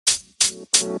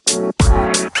Hey,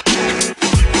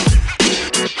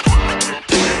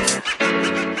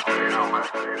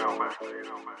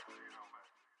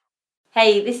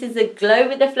 this is the Glow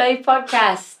with the Flow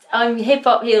podcast. I'm Hip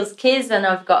Hop Heals Kiz and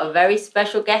I've got a very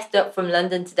special guest up from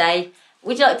London today.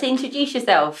 Would you like to introduce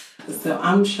yourself? So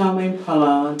I'm Charmaine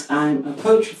Pollard. I'm a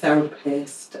poetry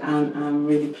therapist and I'm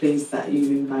really pleased that you've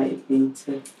invited me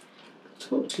to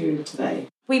talk to you today.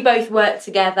 We both work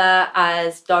together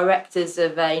as directors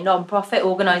of a non-profit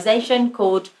organisation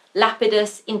called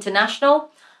Lapidus International.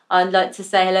 I'd like to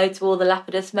say hello to all the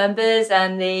Lapidus members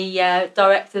and the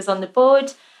directors on the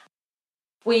board.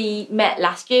 We met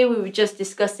last year. We were just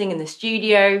discussing in the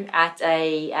studio at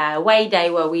a Way Day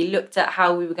where we looked at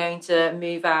how we were going to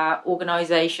move our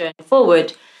organisation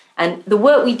forward. And the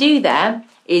work we do there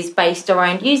is based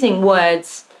around using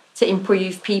words to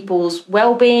improve people's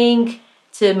well-being,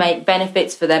 to make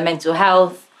benefits for their mental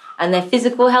health and their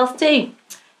physical health too.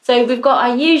 So we've got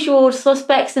our usual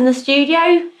suspects in the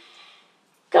studio.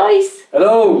 Guys.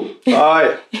 Hello.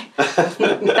 Hi.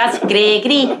 That's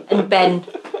Gregory and Ben.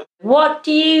 What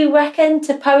do you reckon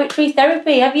to poetry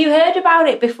therapy? Have you heard about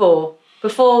it before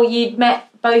you'd met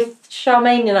both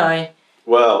Charmaine and I?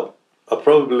 Well, I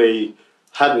probably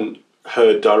hadn't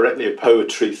heard directly of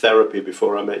poetry therapy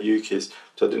before I met you, Kiz,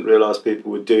 so I didn't realise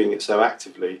people were doing it so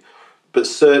actively. But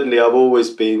certainly I've always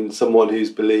been someone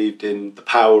who's believed in the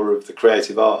power of the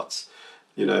creative arts,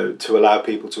 you know, to allow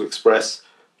people to express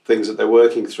things that they're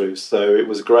working through. So it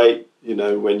was great, you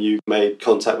know, when you made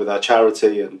contact with our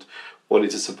charity and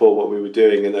wanted to support what we were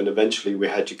doing, and then eventually we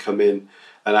had you come in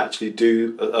and actually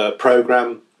do a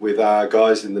program with our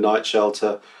guys in the night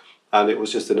shelter, and it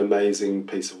was just an amazing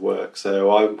piece of work.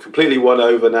 So I'm completely won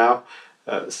over now,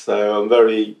 so I'm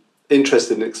very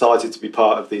interested and excited to be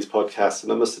part of these podcasts,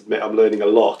 and I must admit I'm learning a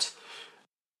lot,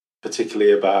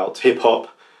 particularly about hip-hop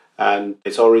and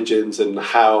its origins and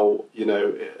how, you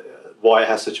know, why it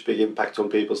has such a big impact on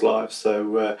people's lives.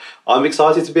 So I'm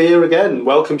excited to be here again.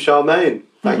 Welcome, Charmaine.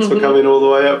 Thanks for coming all the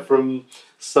way up from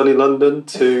sunny London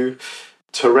to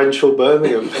torrential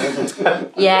Birmingham.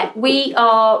 Yeah, we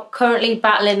are currently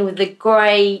battling with the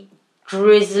grey,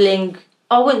 drizzling...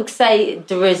 I wouldn't say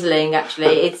drizzling,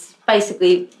 actually. It's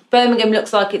basically... Birmingham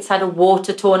looks like it's had a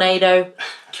water tornado.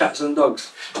 Cats and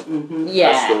dogs. Mm-hmm.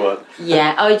 Yeah. That's the one.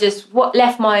 Yeah, I just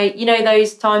left my... You know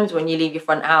those times when you leave your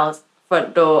front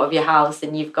door of your house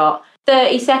and you've got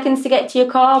 30 seconds to get to your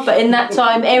car, but in that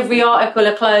time every article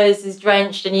of clothes is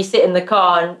drenched and you sit in the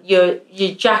car and your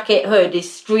jacket hood is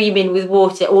streaming with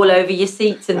water all over your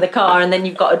seats in the car, and then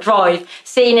you've got to drive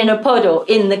sitting in a puddle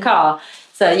in the car.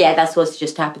 So yeah, that's what's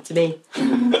just happened to me.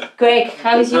 Greg,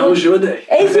 how was your day?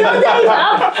 It's your day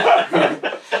now.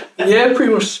 Yeah,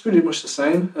 pretty much the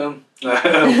same.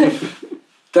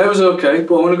 That was okay,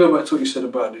 but I want to go back to what you said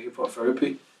about the hip hop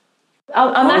therapy.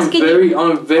 I'm asking you.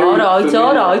 I'm very all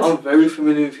right. I'm very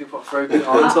familiar with hip hop therapy.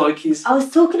 I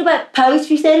was talking about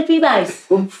poetry therapy, mate.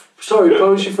 Sorry,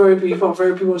 poetry therapy, hip hop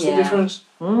therapy. What's the difference?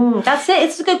 That's it.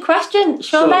 It's a good question,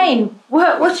 Charmaine.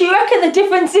 What do you reckon the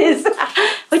difference is?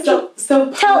 Tell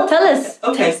us.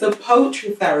 Okay, so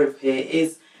poetry therapy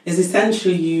is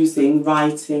essentially using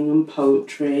writing and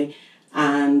poetry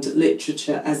and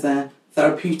literature as a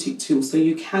therapeutic tool. So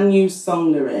you can use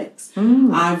song lyrics.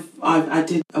 I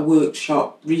did a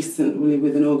workshop recently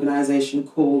with an organisation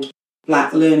called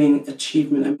Black Learning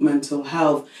Achievement and Mental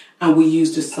Health, and we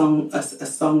used a song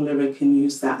lyric and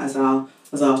used that as our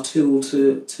tool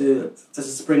to as a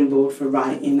springboard for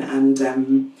writing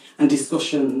and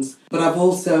discussions. But I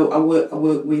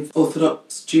work with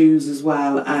Orthodox Jews as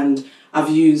well, and I've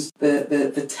used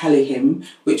the telehymn,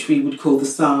 which we would call the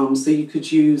Psalms. So you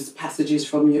could use passages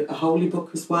from a holy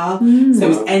book as well.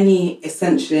 So it's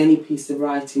essentially any piece of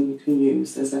writing you can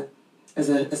use as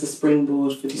a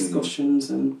springboard for discussions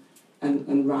and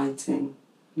writing.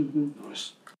 Mm-hmm.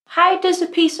 Nice. How does a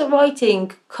piece of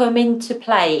writing come into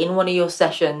play in one of your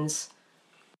sessions?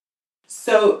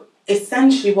 So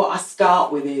essentially what I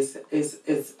start with is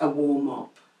a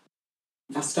warm-up.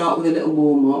 I start with a little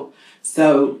warm-up.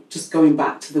 So just going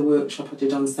back to the workshop I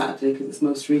did on Saturday, because it's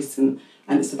most recent,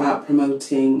 and it's about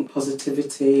promoting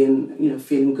positivity and, you know,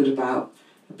 feeling good about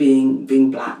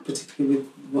being black, particularly with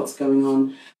what's going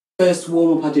on. First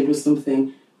warm-up I did was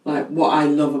something like what I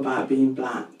love about being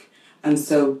black. And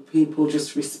so people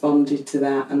just responded to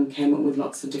that and came up with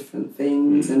lots of different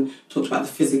things and talked about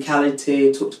the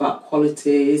physicality, talked about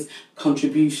qualities,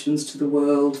 contributions to the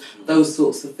world, those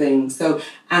sorts of things. So,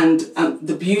 and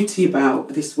the beauty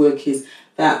about this work is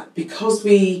that because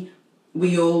we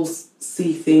all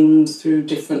see things through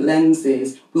different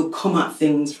lenses, we'll come at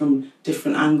things from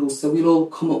different angles. So we'll all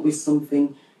come up with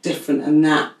something different, and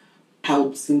that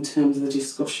helps in terms of the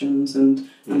discussions, and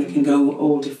they can go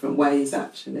all different ways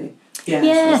actually.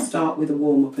 Yeah. So start with a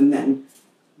warm-up and then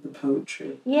the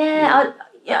poetry.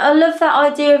 I love that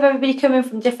idea of everybody coming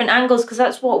from different angles, because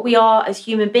that's what we are as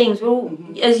human beings. We're all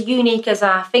as unique as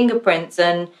our fingerprints,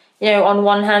 and on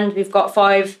one hand we've got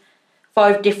five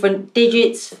different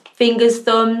digits, fingers,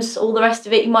 thumbs, all the rest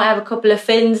of it. You might have a couple of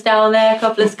fins down there, a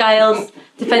couple of scales,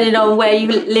 depending on where you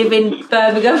live in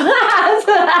Birmingham.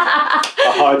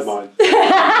 I hide mine.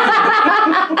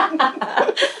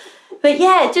 But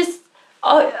yeah,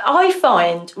 I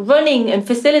find running and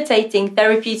facilitating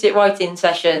therapeutic writing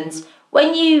sessions,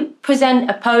 when you present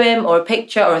a poem or a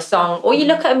picture or a song, or you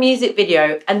look at a music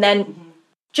video, and then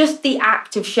just the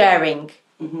act of sharing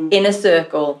in a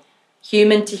circle,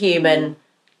 human to human,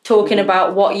 talking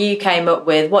about what you came up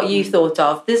with, what you thought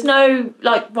of. There's no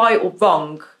right or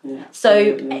wrong.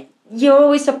 So you're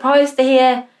always surprised to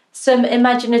hear some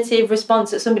imaginative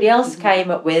response that somebody else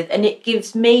came up with, and it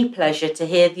gives me pleasure to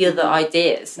hear the other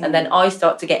ideas, and then I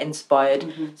start to get inspired.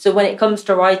 So when it comes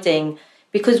to writing,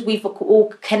 because we've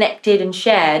all connected and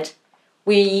shared,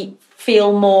 we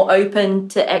feel more open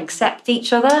to accept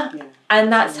each other,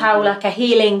 and that's how a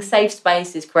healing safe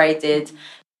space is created.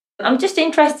 I'm just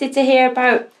interested to hear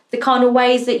about the kind of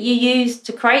ways that you use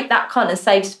to create that kind of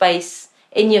safe space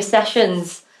in your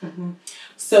sessions.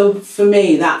 So for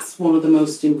me, that's one of the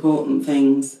most important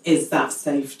things, is that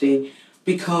safety,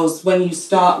 because when you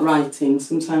start writing,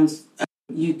 sometimes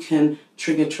you can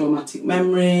trigger traumatic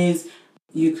memories.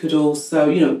 You could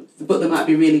also, but there might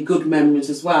be really good memories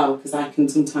as well, because I can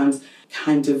sometimes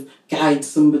kind of guide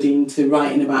somebody into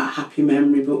writing about a happy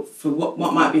memory, but for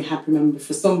what might be a happy memory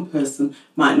for some person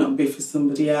might not be for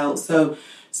somebody else.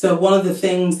 So one of the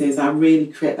things is I really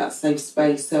create that safe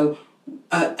space. So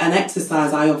an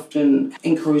exercise I often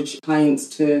encourage clients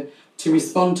to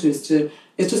respond to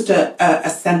is just a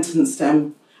sentence.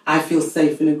 I feel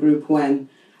safe in a group when.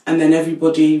 And then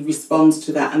everybody responds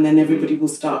to that, and then everybody will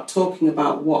start talking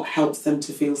about what helps them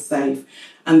to feel safe.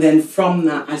 And then from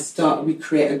that, we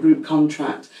create a group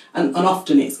contract. And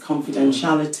often it's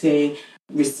confidentiality,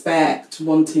 respect,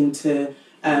 wanting to,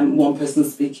 one person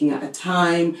speaking at a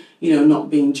time,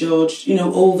 not being judged,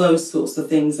 all those sorts of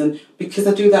things. And because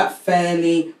I do that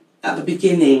fairly at the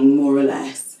beginning, more or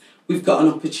less, we've got an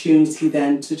opportunity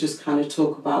then to just kind of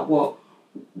talk about what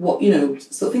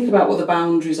so think about what the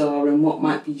boundaries are and what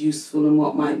might be useful and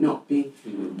what might not be,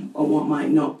 or what might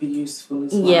not be useful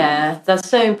as well. Yeah, that's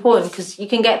so important, because you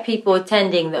can get people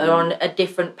attending that are on a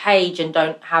different page and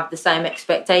don't have the same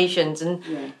expectations, and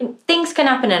things can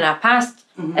happen in our past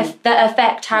that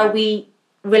affect how we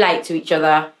relate to each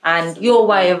other, and your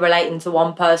way of relating to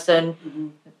one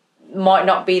person might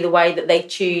not be the way that they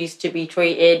choose to be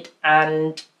treated,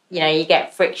 and you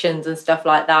get frictions and stuff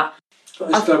like that.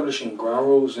 Establishing ground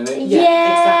rules, isn't it?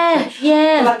 Exactly.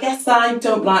 Yeah. Well, I guess I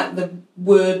don't like the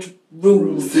word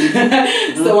rules.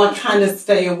 So I kind of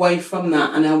stay away from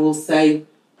that, and I will say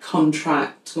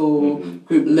contract or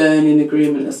group learning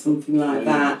agreement or something like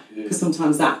that, because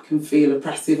sometimes that can feel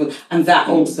oppressive, and that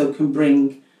also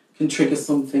can trigger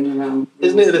something around.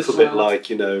 Isn't it a little bit like,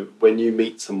 when you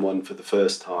meet someone for the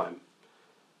first time,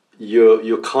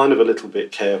 you're kind of a little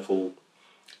bit careful.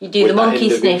 You do the monkey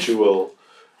sniff.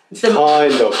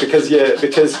 Kind of, because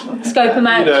scope them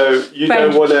out. You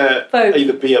don't want to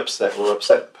either be upset or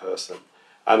upset the person,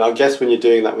 and I guess when you're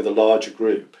doing that with a larger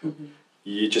group,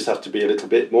 you just have to be a little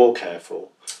bit more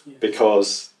careful,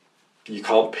 because you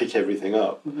can't pick everything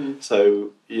up. So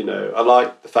I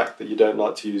like the fact that you don't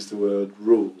like to use the word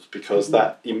rules, because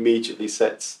that immediately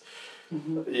sets,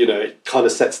 it kind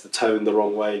of sets the tone the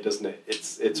wrong way, doesn't it?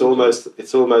 It's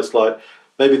almost like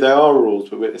maybe there are rules,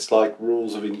 but it's like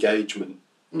rules of engagement.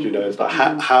 It's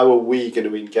like how are we going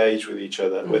to engage with each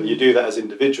other, whether you do that as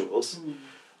individuals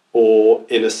or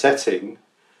in a setting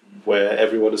where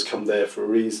everyone has come there for a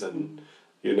reason,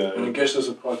 And I guess as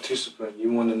a participant,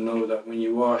 you want to know that when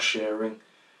you are sharing,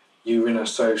 you're in a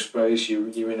safe space,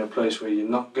 you're in a place where you're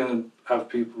not going to have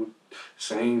people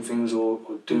saying things or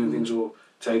doing things or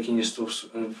taking your stuff,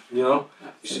 and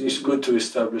it's good to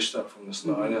establish that from the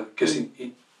start, because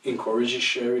it encourages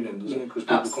sharing, and doesn't it? Because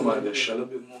people come out of their shell a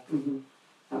bit more.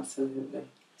 Absolutely.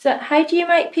 So how do you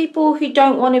make people who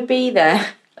don't want to be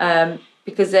there,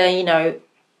 because they're,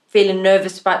 feeling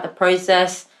nervous about the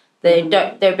process, they're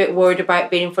a bit worried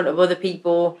about being in front of other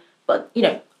people, but,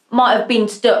 might have been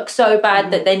stuck so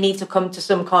bad that they need to come to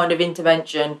some kind of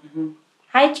intervention.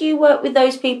 How do you work with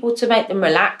those people to make them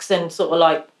relax and sort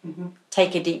of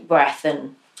take a deep breath?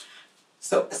 And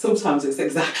so sometimes it's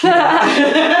exactly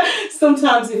that.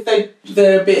 Sometimes if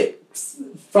they're a bit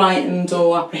frightened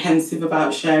or apprehensive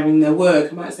about sharing their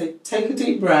work, I might say, take a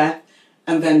deep breath,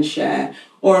 and then share.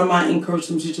 Or I might encourage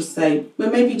them to just say,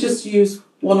 well, maybe just use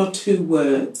 1 or 2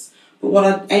 words. But what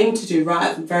I aim to do right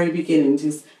at the very beginning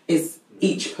is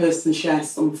each person share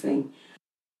something.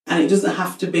 And it doesn't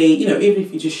have to be, even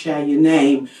if you just share your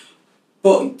name,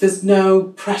 but there's no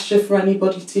pressure for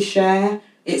anybody to share.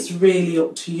 It's really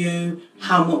up to you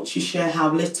how much you share,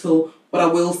 how little. What I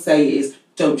will say is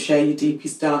don't share your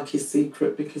deepest, darkest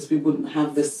secret, because we wouldn't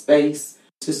have the space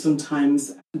to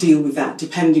sometimes deal with that,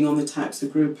 depending on the types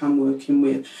of group I'm working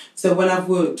with. So when I've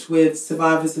worked with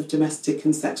survivors of domestic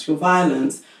and sexual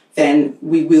violence, then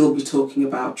we will be talking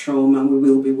about trauma and we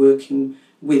will be working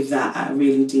with that at a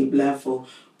really deep level.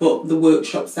 But the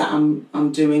workshops that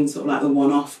I'm doing, sort of like the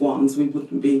one-off ones, we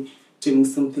wouldn't be doing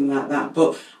something like that.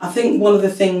 But I think one of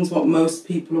the things what most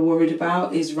people are worried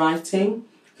about is writing,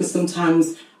 because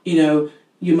sometimes,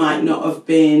 you might not have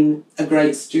been a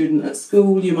great student at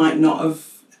school, you might not have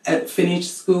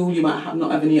finished school, you might not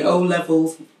have any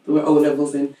O-levels. There were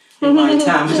O-levels in my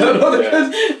time. I don't know what they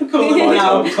could call them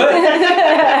now.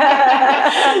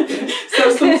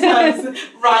 So sometimes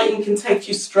writing can take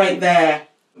you straight there.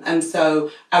 And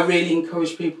so I really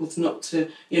encourage people you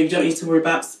don't need to worry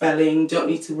about spelling, don't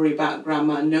need to worry about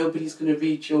grammar. Nobody's going to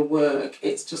read your work.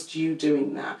 It's just you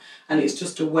doing that. And it's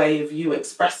just a way of you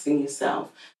expressing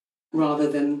yourself rather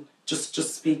than just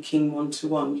speaking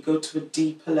one-to-one. You go to a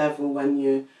deeper level when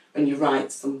you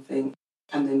write something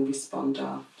and then respond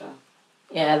after.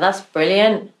 Yeah, that's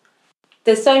brilliant.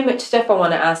 There's so much stuff I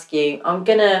want to ask you.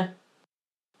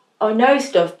 I know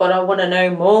stuff, but I want to know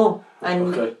more.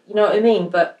 And Okay. you know what I mean?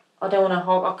 But I don't want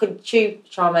to I could chew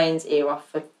Charmaine's ear off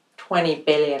for 20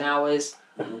 billion hours.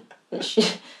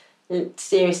 Mm-hmm.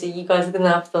 Seriously, you guys are going to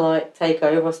have to take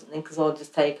over or something, because I'll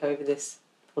just take over this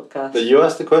podcast. But you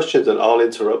ask the questions and I'll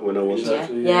interrupt when I want to.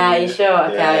 Exactly. Yeah, you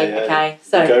sure? Okay, Yeah. okay.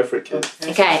 So, Go for it, kid.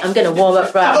 okay, I'm going to warm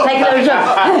up. Right, I'm taking over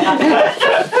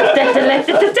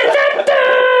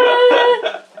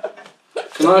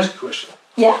Can I ask a question?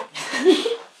 Yeah.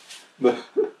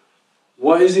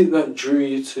 What is it that drew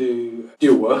you to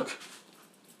your work?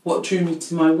 What drew me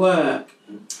to my work?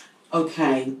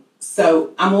 Okay,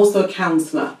 so I'm also a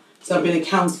counsellor. So I've been a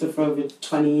counsellor for over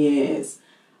 20 years.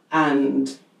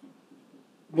 And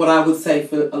what I would say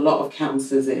for a lot of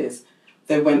counsellors is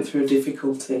they went through a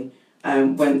difficulty,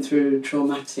 went through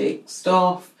traumatic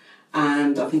stuff.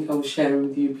 And I think I was sharing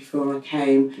with you before I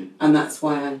came. And that's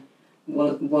why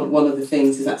one of the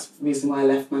things is that's the reason why I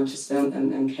left Manchester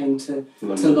and came to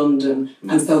London.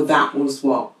 And so that was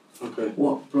what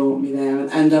brought me there.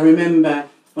 And I remember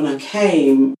when I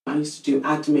came, I used to do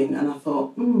admin, and I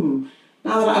thought,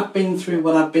 now that I've been through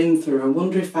what I've been through, I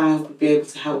wonder if I would be able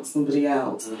to help somebody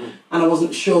else. Mm-hmm. And I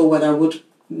wasn't sure whether I would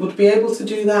be able to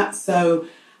do that. So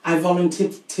I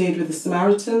volunteered with the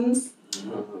Samaritans,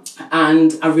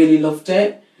 and I really loved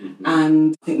it. Mm-hmm.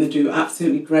 And I think they do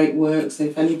absolutely great work. So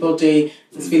if anybody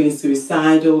is feeling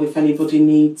suicidal, if anybody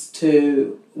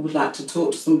would like to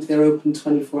talk to somebody, they're open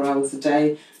 24 hours a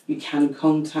day. You can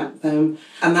contact them.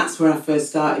 And that's where I first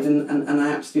started, and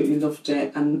I absolutely loved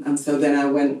it. And so then I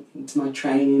went into my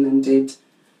training and did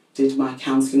my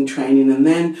counselling training, and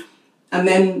then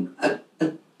I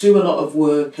do a lot of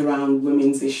work around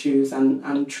women's issues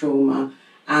and trauma.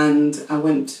 And I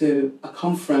went to a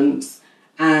conference,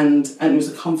 and it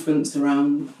was a conference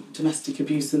around domestic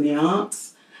abuse in the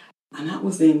arts, and that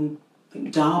was in, I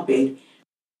think, Derby,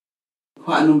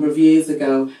 quite a number of years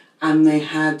ago. And they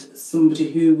had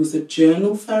somebody who was a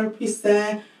journal therapist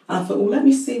there. And I thought, well, let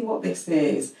me see what this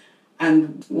is.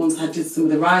 And once I did some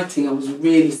of the writing, I was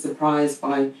really surprised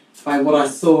by what I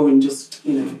saw in just,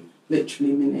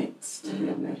 literally minutes, to be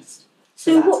honest.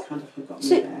 So that's kind of what got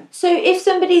me there. So if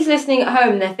somebody's listening at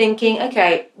home, they're thinking,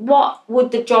 okay, what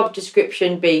would the job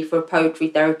description be for a poetry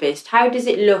therapist? How does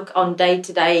it look on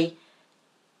day-to-day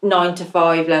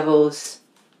 9-to-5 levels?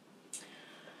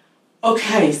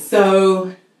 Okay,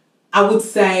 so I would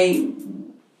say,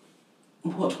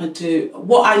 what do I do?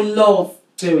 What I love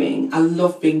doing, I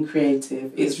love being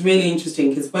creative. It's really interesting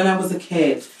because when I was a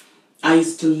kid, I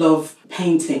used to love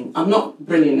painting. I'm not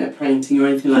brilliant at painting or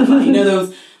anything like that. You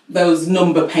know those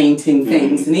number painting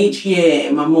things. And each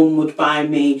year my mum would buy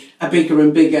me a bigger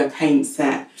and bigger paint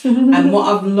set. And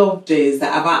what I've loved is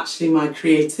that my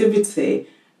creativity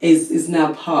is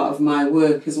now part of my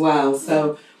work as well.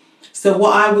 So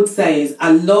what I would say is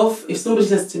I love, if somebody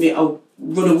says to me, oh,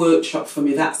 run a workshop for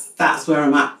me, that's where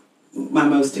I'm at my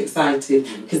most excited,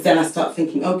 because then I start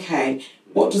thinking, okay,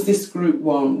 what does this group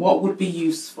want? What would be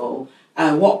useful?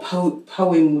 What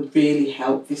poem would really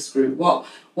help this group? What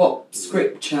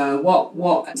scripture?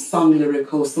 What song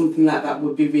lyric or something like that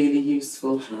would be really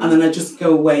useful? And then I just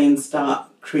go away and start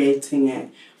creating it.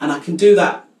 And I can do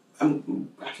that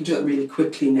I can do it really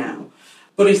quickly now.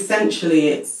 But essentially,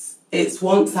 it's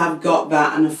once I've got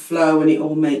that and a flow and it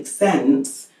all makes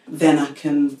sense, then I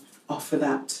can offer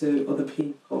that to other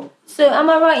people. So am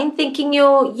I right in thinking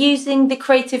you're using the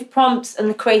creative prompts and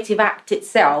the creative act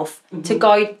itself to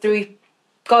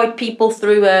guide people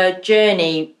through a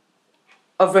journey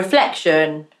of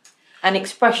reflection and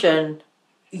expression?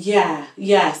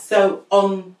 Yeah. So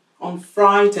on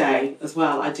Friday as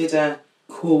well, I did a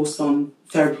course on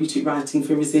therapeutic writing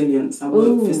for resilience. I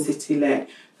work for City Lit.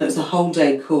 So it's a whole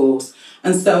day course.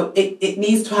 And so it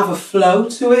needs to have a flow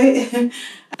to it.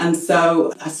 And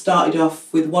so I started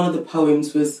off with one of the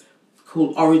poems was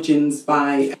called Origins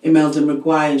by Imelda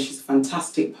Maguire, and she's a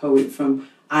fantastic poet from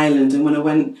Ireland. And when I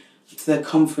went to their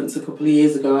conference a couple of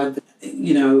years ago,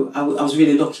 I was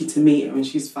really lucky to meet her, and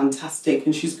she's fantastic.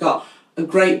 And she's got a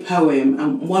great poem,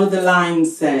 and one of the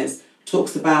lines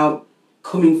talks about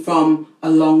coming from a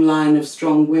long line of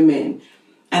strong women.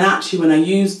 And actually, when I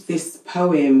used this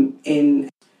poem in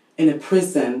a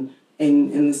prison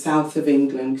in the south of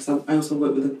England, because I also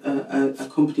work with a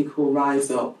company called Rise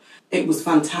Up, it was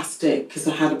fantastic because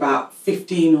I had about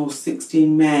 15 or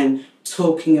 16 men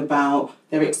talking about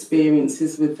their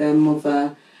experiences with their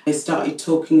mother. They started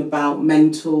talking about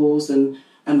mentors and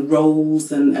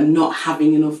roles and not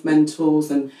having enough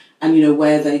mentors and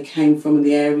where they came from and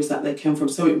the areas that they came from.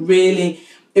 So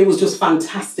it was just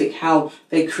fantastic how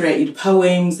they created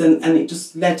poems and it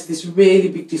just led to this really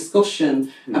big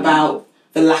discussion about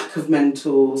the lack of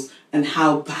mentors and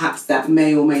how perhaps that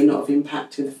may or may not have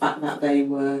impacted the fact that they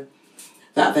were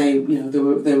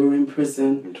in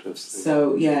prison.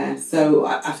 Interesting. So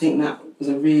I think that was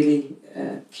a really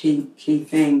key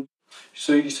thing.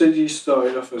 So you said you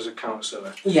started off as a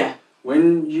counsellor. Yeah.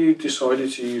 When you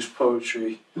decided to use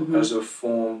poetry as a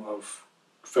form of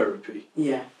therapy,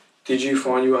 yeah, did you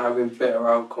find you were having better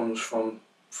outcomes from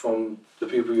the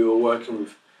people you were working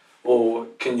with, or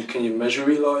can you measure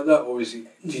it like that, or is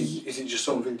it just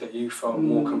something that you felt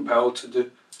more compelled to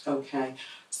do? Okay,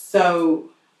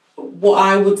 so what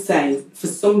I would say for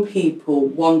some people,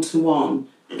 one-to-one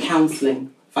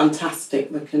counselling,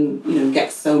 fantastic. They can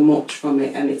get so much from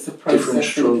it, and it's a process.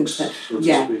 Different strokes.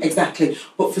 Exactly.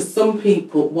 But for some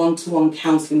people, one-to-one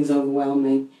counselling is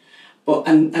overwhelming. But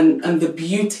and the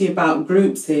beauty about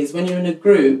groups is when you're in a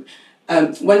group,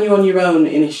 when you're on your own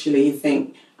initially, you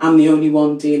think, I'm the only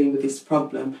one dealing with this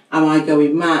problem. Am I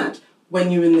going mad?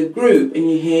 When you're in the group and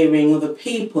you're hearing other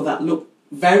people that look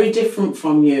very different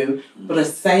from you, but are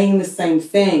saying the same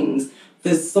things,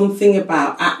 there's something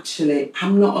about actually,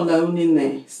 I'm not alone in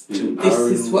this. This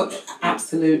is what,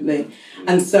 absolutely.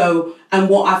 And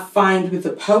what I find with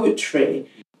the poetry,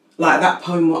 like that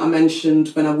poem what I mentioned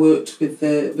when I worked with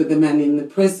the men in the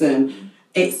prison,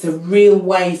 it's a real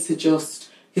way to just,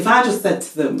 if I just said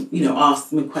to them, ask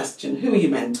them a question, who are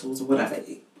your mentors or whatever,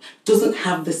 it doesn't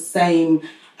have the same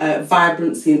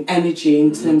vibrancy and energy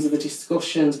in terms of the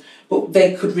discussions, but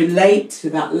they could relate to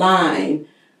that line,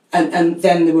 and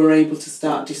then they were able to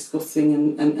start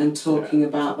discussing and talking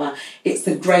about that. It's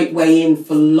a great way in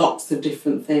for lots of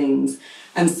different things.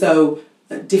 And so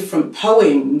different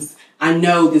poems, I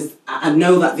know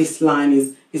that this line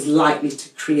is likely to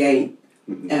create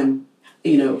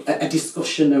a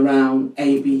discussion around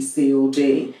A, B, C or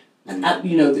D. And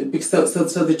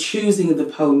so the choosing of the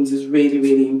poems is really,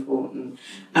 really important.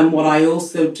 And what I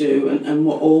also do, and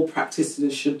what all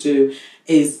practitioners should do,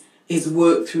 is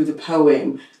work through the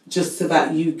poem just so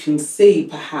that you can see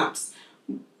perhaps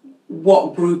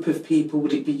what group of people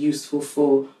would it be useful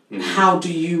for. How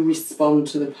do you respond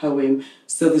to the poem?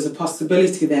 So there's a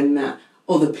possibility then that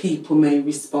other people may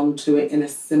respond to it in a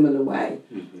similar way.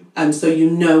 And so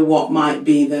what might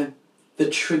be the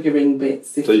triggering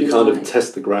bits. So you kind of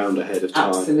test the ground ahead of time.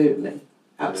 Absolutely.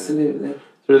 Yeah. It's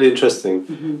really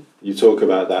interesting you talk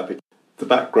about that. Because the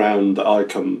background that I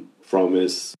come from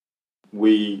is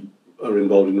we are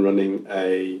involved in running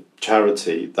a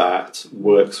charity that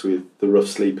works with the rough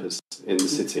sleepers in the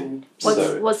city.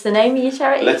 What's the name of your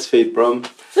charity? Let's Feed Brum.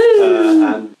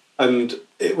 And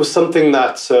it was something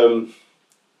that,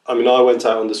 I went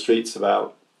out on the streets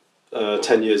about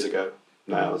 10 years ago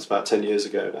now. It's about 10 years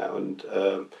ago now.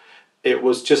 And it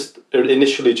was just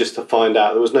initially just to find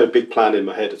out. There was no big plan in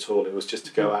my head at all. It was just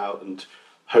to go out and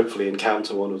hopefully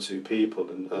encounter one or two people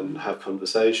and have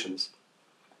conversations.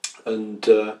 And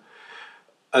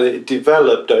it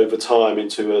developed over time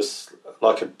into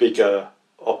a bigger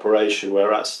operation,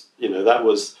 whereas that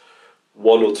was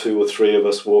one or two or three of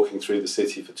us walking through the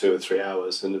city for 2 or 3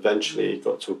 hours, and eventually it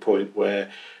got to a point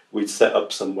where we'd set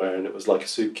up somewhere and it was like a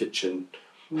soup kitchen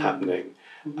happening.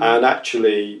 And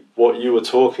actually what you were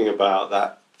talking about,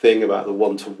 that thing about the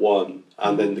one-to-one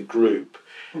and then the group,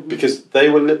 because they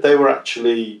were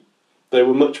actually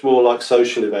much more like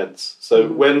social events.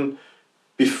 So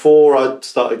before I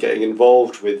started getting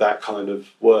involved with that kind of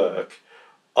work,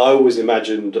 I always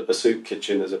imagined a soup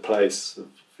kitchen as a place of,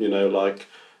 like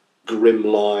grim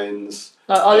lines,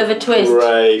 like Oliver Twist,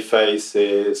 grey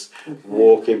faces,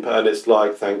 walking, and it's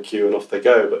like thank you, and off they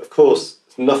go. But of course,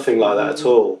 it's nothing like that at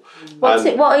all.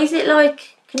 What is it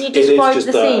like? Can you describe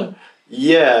the scene?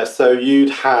 Yeah, so you'd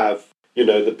have,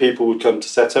 the people would come to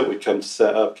set up, we'd come to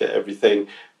set up, get everything.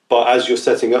 But as you're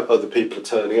setting up, other people are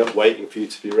turning up, waiting for you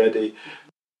to be ready.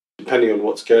 Depending on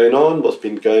what's going on, what's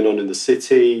been going on in the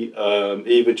city,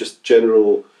 even just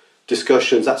general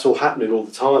discussions, that's all happening all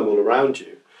the time, all around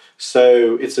you.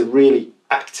 So it's a really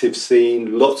active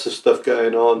scene, lots of stuff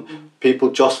going on, people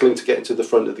jostling to get into the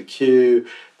front of the queue,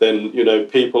 then,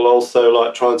 people also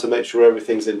like trying to make sure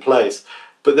everything's in place.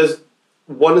 But there's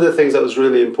one of the things that was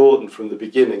really important from the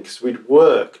beginning, because we'd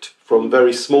worked from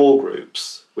very small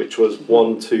groups, which was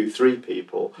 1, 2, 3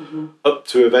 people, up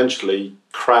to eventually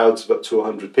crowds of up to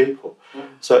 100 people.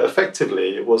 So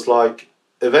effectively, it was like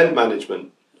event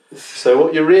management. So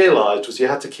what you realised was you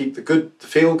had to keep the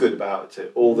feel good about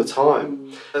it all the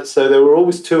time. So there were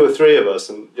always 2 or 3 of us,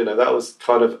 and that was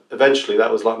kind of eventually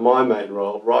that was like my main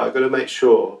role. Right, I've got to make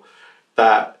sure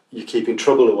that you're keeping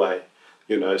trouble away.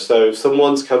 So if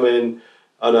someone's come in,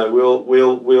 I know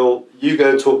we'll you go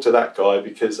and talk to that guy,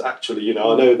 because actually I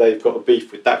know they've got a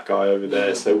beef with that guy over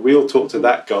there, so we'll talk to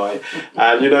that guy,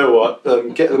 and you know what,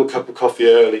 get a little cup of coffee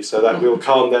early so that we'll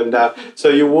calm them down. So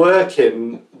you're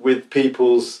working with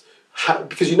people's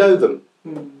because you know them,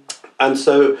 and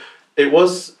so it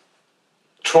was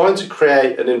trying to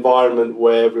create an environment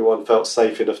where everyone felt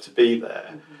safe enough to be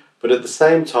there, but at the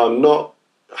same time not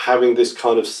having this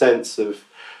kind of sense of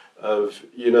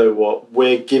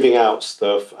we're giving out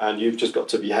stuff and you've just got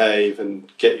to behave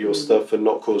and get your stuff and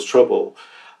not cause trouble.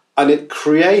 And it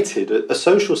created a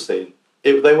social scene.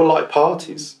 They were like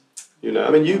parties,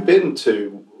 you've been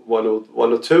to one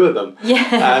or 2 of them,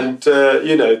 and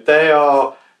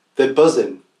they're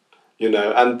buzzing,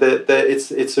 and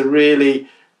it's a really,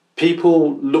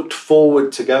 people looked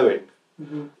forward to going.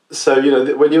 So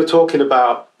when you're talking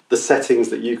about the settings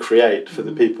that you create for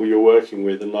the people you're working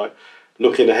with, and like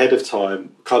looking ahead of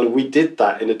time, kind of we did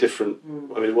that in a different,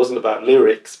 it wasn't about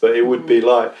lyrics, but it would be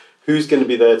like, who's going to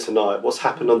be there tonight, what's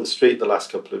happened on the street the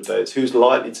last couple of days, who's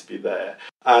likely to be there.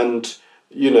 And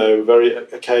very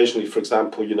occasionally, for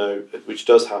example, which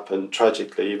does happen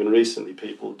tragically, even recently,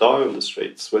 people die on the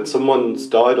streets. When someone's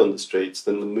died on the streets,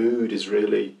 then the mood is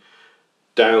really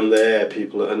down there,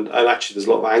 people, and actually there's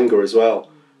a lot of anger as well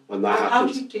when that happens. How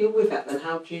do you deal with that then?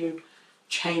 How do you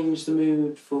change the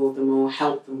mood for them or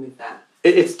help them with that?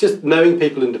 It's just knowing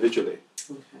people individually.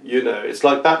 Okay. It's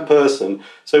like that person.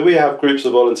 So we have groups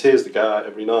of volunteers that go out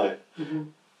every night.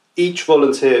 Each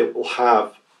volunteer will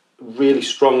have really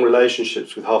strong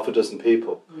relationships with half a dozen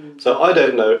people. So I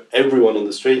don't know everyone on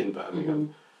the street in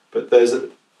Birmingham, but there's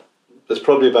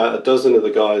probably about a dozen of the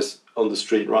guys on the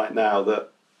street right now that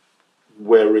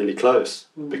we're really close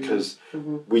because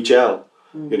we gel.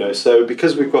 So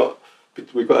because we've got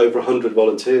over 100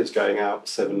 volunteers going out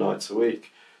 7 nights a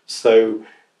week. So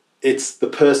it's the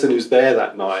person who's there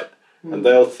that night, and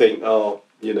they'll think,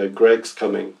 Greg's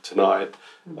coming tonight,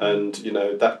 and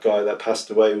that guy that passed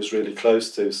away was really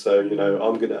close to. So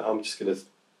I'm just gonna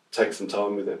take some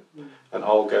time with him, and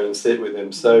I'll go and sit with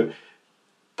him. So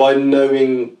by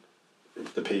knowing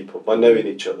the people, by knowing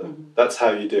each other, that's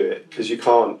how you do it. Because you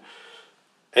can't.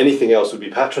 Anything else would be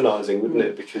patronising, wouldn't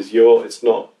it? Because it's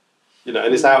not.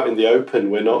 And it's out in the open.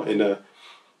 We're not in a...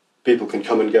 People can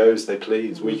come and go as they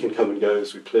please. We can come and go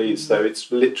as we please. So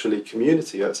it's literally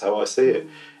community. That's how I see it.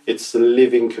 It's a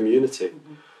living community,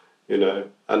 And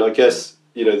I guess,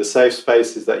 the safe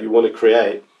spaces that you want to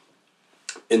create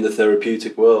in the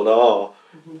therapeutic world are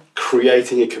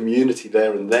creating a community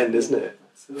there and then, isn't it?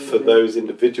 Absolutely. For those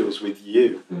individuals with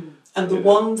you. And the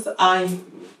ones that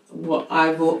what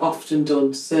I've often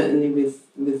done, certainly with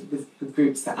the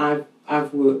groups that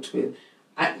I've worked with,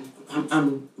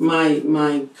 I'm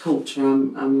my culture.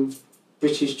 I'm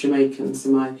British Jamaican, so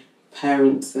my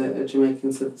parents are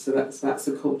Jamaican, so that's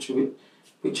a culture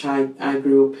which I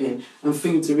grew up in, and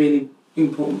food's a really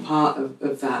important part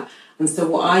of that. And so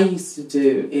what I used to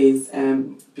do is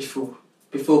before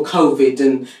COVID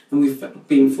and we've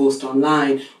been forced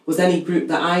online, was any group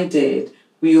that I did,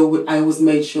 I always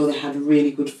made sure they had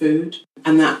really good food,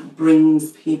 and that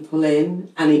brings people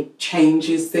in and it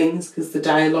changes things, because the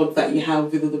dialogue that you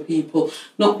have with other people,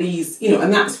 not these,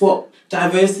 and that's what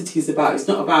diversity is about. It's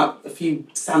not about a few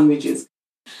sandwiches.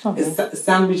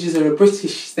 Sandwiches are a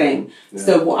British thing. Yeah.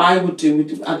 So what I would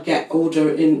do, I'd order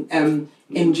in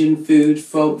Indian food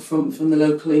from the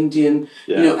local Indian,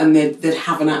 Yeah. you know, and they'd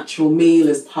have an actual meal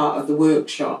as part of the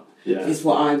workshop. Yeah. Is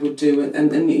what I would do,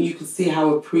 and you could see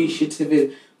how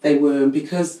appreciative they were,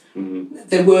 because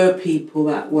there were people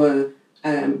that were,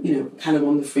 you know, kind of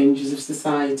on the fringes of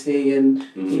society, and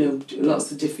you know,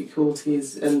 lots of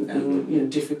difficulties and you know,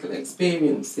 difficult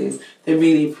experiences. They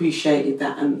really appreciated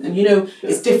that, and you know,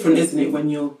 it's different, isn't it, when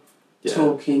you're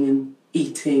talking and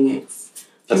eating?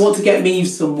 If you want to get me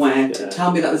somewhere, tell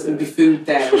me that there's going to be food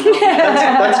there.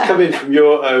 That's coming from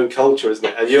your own culture, isn't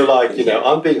it? And you're like, you know,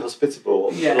 I'm being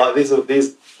hospitable. Yeah. Like these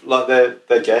like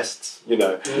they're guests, you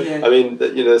know. Yeah. I mean,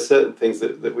 you know, certain things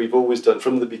that we've always done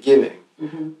from the beginning.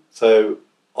 Mm-hmm. So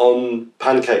on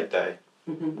Pancake Day,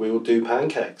 we will do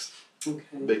pancakes. Okay.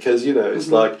 Because, you know, it's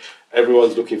like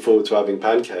everyone's looking forward to having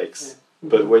pancakes. Yeah.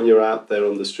 But when you're out there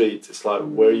on the street, it's like,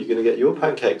 where are you going to get your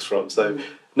pancakes from? So,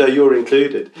 no, you're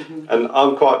included. And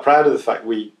I'm quite proud of the fact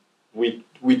we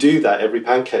do that every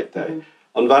Pancake Day.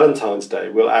 On Valentine's Day,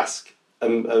 we'll ask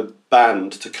a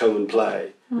band to come and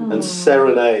play and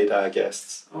serenade our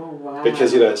guests. Oh, wow.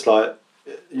 Because, you know, it's like,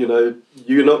 you know,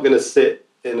 you're not going to sit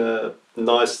in a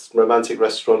nice romantic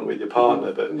restaurant with your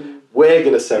partner, but we're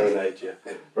going to serenade you,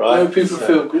 right? No, people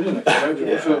feel good in it.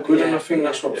 People feel good, and I think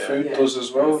that's what Yeah. food does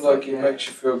as well. Like, it makes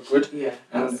you feel good. Yeah.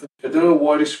 And I don't know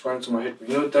why this sprang to my head, but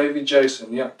you know David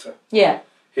Jason, the actor? Yeah.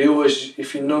 He always,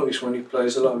 if you notice when he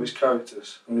plays a lot of his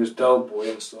characters, when he was Del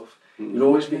Boy and stuff, he'd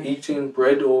always be eating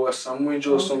bread or a sandwich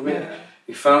or something. Yeah.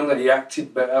 He found that he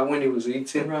acted better when he was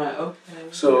eating. Right, okay.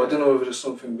 So I don't know if there's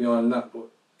something behind that, but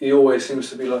he always seems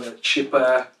to be like a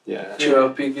chipper,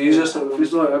 chirpy geezer. So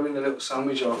he's like having a little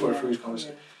sandwich halfway through his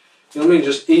conversation. You know what I mean?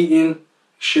 Just eating,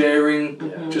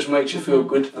 sharing, just makes you feel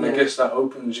good, and I guess that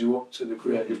opens you up to the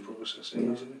creative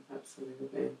processing, isn't it?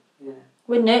 Absolutely. Yeah.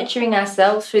 We're nurturing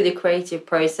ourselves through the creative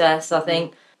process. I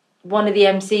think one of the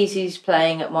MCs who's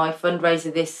playing at my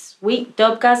fundraiser this week,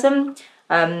 Dubgasm,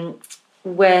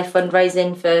 we're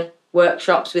fundraising for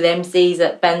workshops with MCs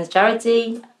at Ben's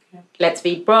charity, Let's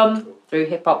Feed Brum, through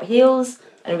Hip Hop Heals,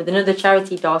 and with another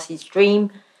charity, Darcy's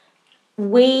Dream.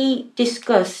 We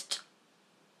discussed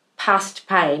past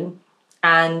pain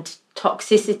and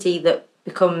toxicity that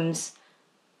becomes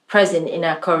present in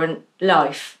our current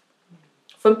life.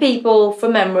 From people,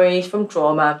 from memories, from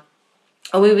trauma.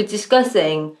 And we were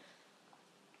discussing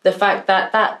the fact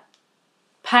that that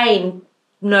pain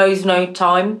knows no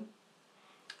time.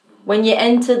 When you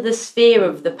enter the sphere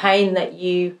of the pain that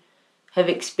you have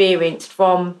experienced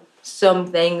from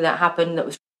something that happened that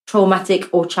was traumatic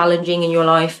or challenging in your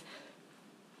life,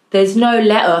 there's no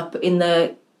let up in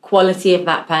the quality of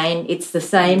that pain. It's the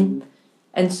same.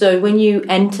 And so when you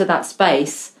enter that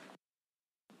space,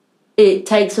 it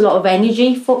takes a lot of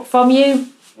energy from you.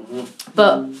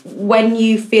 But when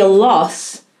you feel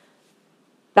loss,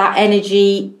 that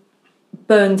energy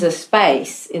burns a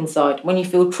space inside. When you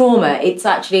feel trauma, it's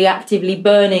actually actively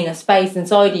burning a space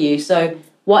inside of you. So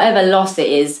whatever loss it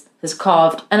is has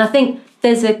carved. And I think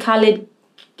there's a Khalid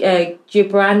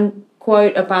Gibran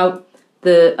quote about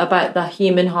the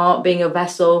human heart being a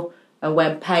vessel, and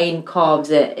when pain carves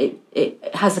it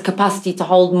has the capacity to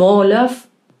hold more love.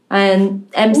 And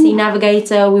MC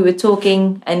Navigator, we were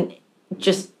talking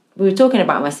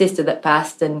about my sister that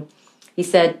passed, and he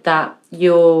said that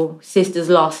your sister's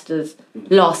loss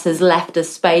has left a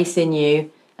space in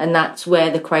you, and that's where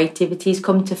the creativity's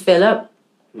come to fill up.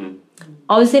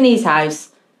 I was in his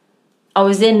house. I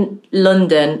was in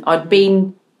London. I'd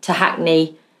been to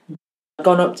Hackney,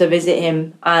 gone up to visit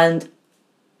him, and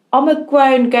I'm a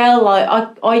grown girl.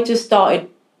 Like I just started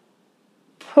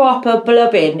proper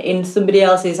blubbing in somebody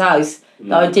else's house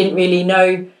that I didn't really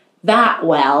know that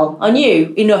well. I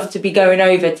knew enough to be going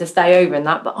over to stay over and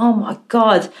that, but oh my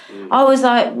God, I was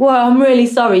like, well, I'm really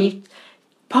sorry.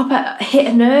 Proper hit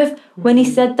a nerve when he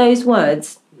said those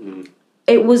words.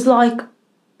 It was like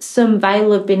some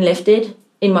veil had been lifted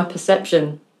in my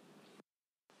perception.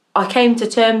 I came to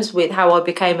terms with how I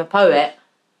became a poet,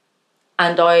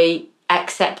 and I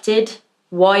accepted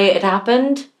why it had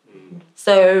happened.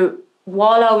 So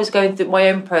while I was going through my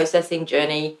own processing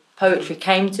journey, poetry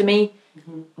came to me.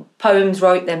 Poems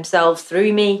wrote themselves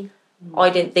through me. I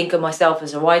didn't think of myself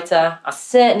as a writer. I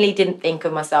certainly didn't think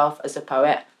of myself as a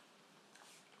poet.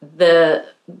 The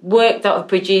work that I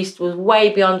produced was way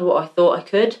beyond what I thought I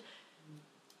could.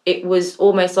 It was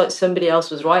almost like somebody else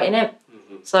was writing it.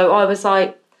 So I was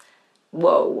like,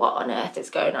 whoa, what on earth is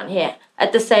going on here?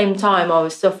 At the same time, I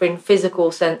was suffering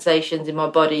physical sensations in my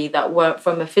body that weren't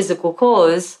from a physical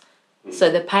cause.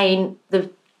 So the pain, the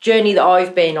journey that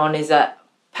I've been on is that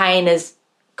pain has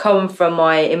come from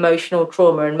my emotional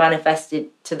trauma and manifested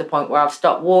to the point where I've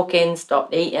stopped walking,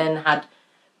 stopped eating, had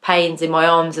pains in my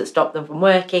arms that stopped them from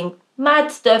working.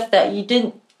 Mad stuff that you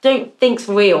don't think's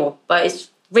real, but it's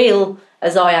real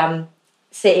as I am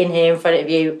sitting here in front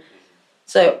of you.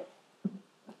 So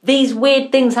these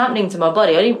weird things happening to my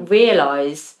body, I didn't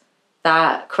realise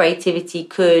that creativity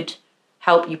could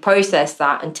help you process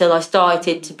that until I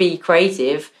started to be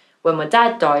creative when my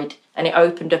dad died, and it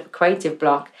opened up a creative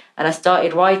block, and I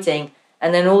started writing,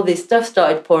 and then all this stuff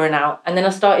started pouring out, and then I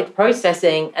started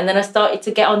processing, and then I started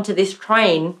to get onto this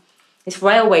train, this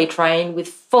railway train with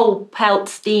full pelt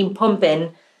steam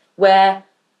pumping, where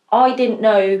I didn't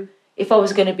know if I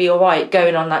was going to be all right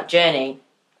going on that journey.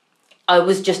 I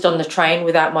was just on the train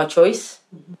without my choice.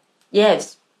 Yeah,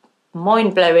 it's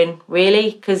mind-blowing, really,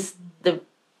 because the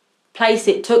place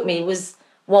it took me was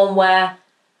one where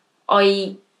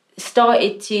I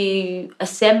started to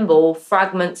assemble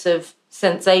fragments of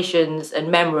sensations and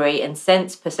memory and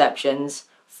sense perceptions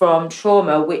from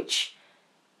trauma, which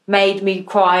made me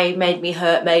cry, made me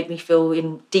hurt, made me feel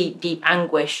in deep, deep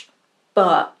anguish.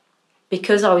 But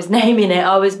because I was naming it,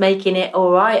 I was making it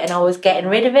all right, and I was getting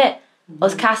rid of it. I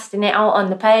was casting it out on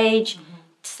the page,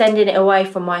 sending it away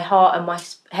from my heart and my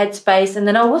headspace, and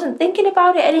then I wasn't thinking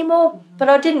about it anymore. But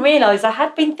I didn't realise I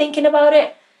had been thinking about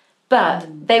it. But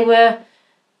they were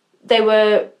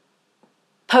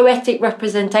poetic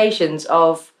representations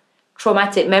of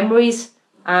traumatic memories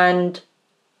and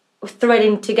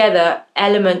threading together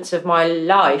elements of my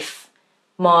life,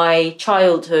 my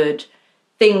childhood,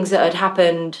 things that had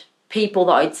happened, people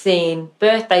that I'd seen,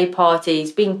 birthday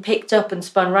parties, being picked up and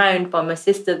spun round by my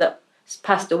sister that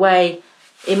passed away,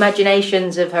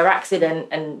 imaginations of her accident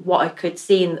and what I could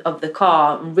see of the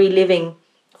car, and reliving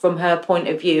from her point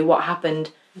of view what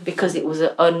happened, because it was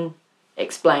an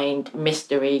unexplained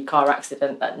mystery car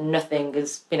accident that nothing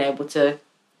has been able to,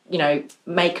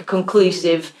 make a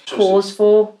conclusive cause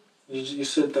for. You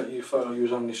said that you felt like you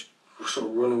was on this sort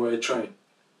of runaway train.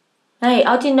 Hey,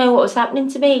 I didn't know what was happening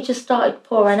to me. It just started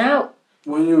pouring out.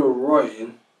 When you were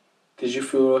writing, did you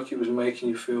feel like it was making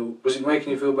you feel... Was it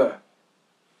making you feel better?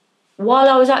 While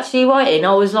I was actually writing,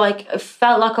 I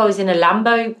felt like I was in a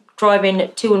Lambo driving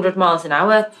at 200 miles an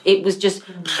hour. It was just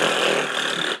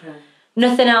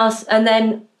nothing else. And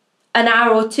then an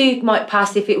hour or two might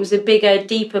pass if it was a bigger,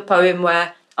 deeper poem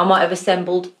where I might have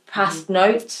assembled past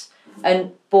notes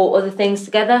and brought other things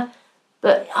together.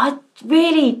 But I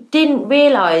really didn't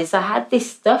realise I had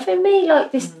this stuff in me,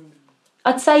 like this,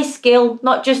 I'd say skill,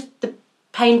 not just the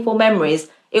painful memories.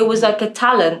 It was like a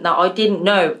talent that I didn't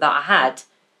know that I had.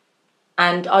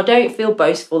 And I don't feel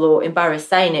boastful or embarrassed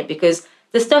saying it, because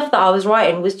the stuff that I was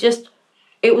writing was just,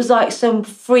 it was like some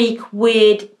freak,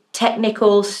 weird,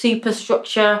 technical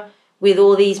superstructure with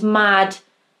all these mad,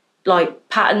 like,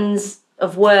 patterns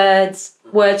of words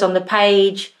on the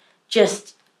page,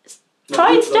 just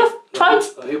trying stuff.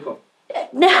 Hip-hop?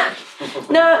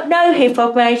 No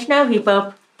hip-hop, mate, no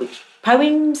hip-hop.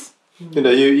 Poems.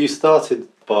 You started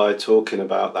by talking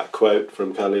about that quote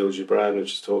from Khalil Gibran,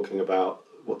 which is talking about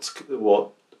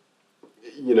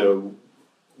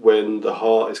when the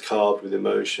heart is carved with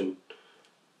emotion,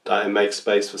 that it makes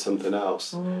space for something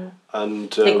else.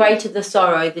 And the greater the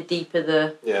sorrow, the deeper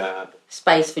the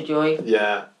space for joy.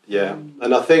 Yeah.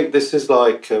 And I think this is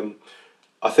like,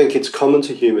 I think it's common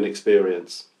to human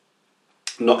experience.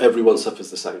 Not everyone suffers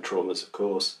the same traumas, of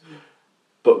course.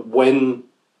 But when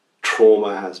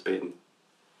trauma has been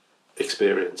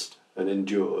experienced and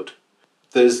endured,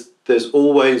 there's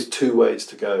always two ways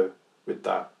to go with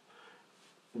that.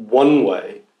 One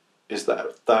way is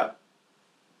that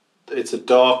it's a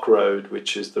dark road,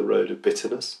 which is the road of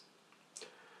bitterness.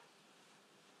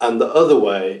 And the other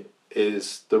way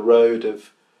is the road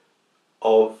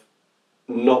of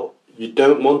not, you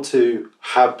don't want to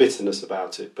have bitterness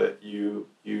about it, but you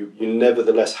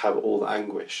nevertheless have all the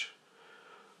anguish.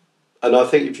 And I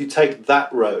think if you take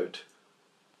that road,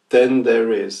 then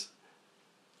there is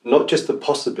not just the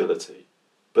possibility,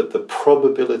 but the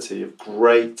probability of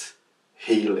great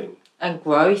healing. And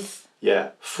growth. Yeah,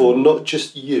 for not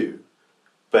just you,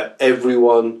 but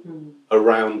everyone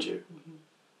around you.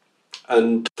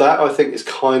 And that, I think, is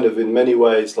kind of in many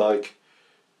ways like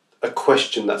a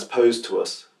question that's posed to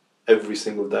us every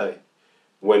single day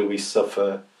when we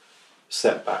suffer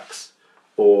setbacks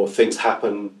or things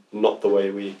happen not the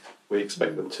way we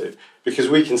expect them to. Because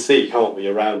we can see, can't we,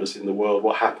 around us in the world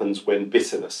what happens when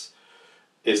bitterness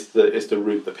is the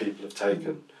route that people have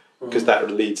taken. Because that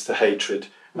leads to hatred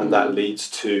and that leads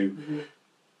to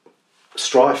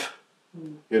strife,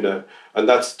 and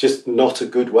that's just not a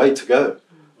good way to go,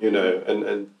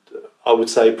 and I would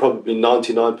say probably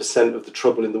 99% of the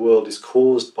trouble in the world is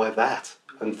caused by that,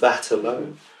 and that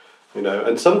alone. You know,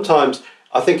 and sometimes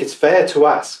I think it's fair to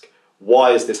ask,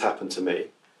 why has this happened to me?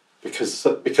 Because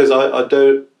I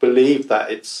don't believe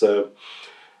that it's...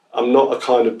 I'm not a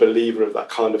kind of believer of that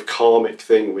kind of karmic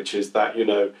thing, which is that, you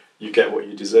know, you get what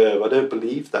you deserve. I don't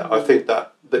believe that. I think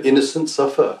that the innocent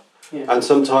suffer, and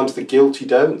sometimes the guilty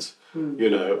don't, you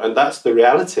know, and that's the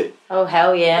reality. Oh,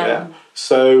 hell yeah.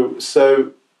 So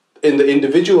in the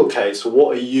individual case, how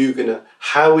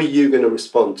are you gonna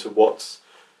respond to what's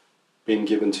been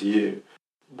given to you?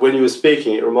 When you were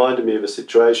speaking, it reminded me of a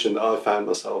situation that I found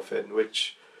myself in,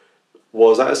 which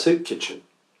was at a soup kitchen.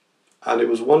 And it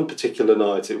was one particular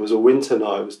night, it was a winter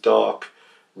night, it was dark,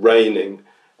 raining,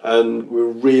 and we were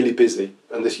really busy.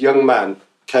 And this young man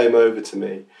came over to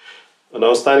me, and I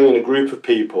was standing in a group of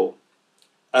people,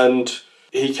 and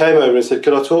he came over and said,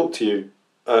 "Could I talk to you?"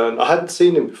 And I hadn't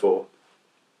seen him before.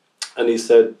 And he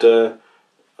said,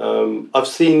 "I've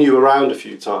seen you around a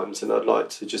few times, and I'd like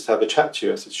to just have a chat to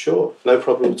you." I said, "Sure, no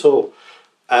problem at all."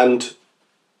 But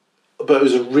it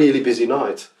was a really busy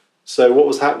night. So what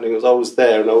was happening was I was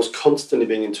there and I was constantly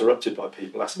being interrupted by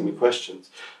people asking me questions,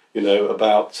 you know,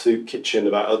 about soup kitchen,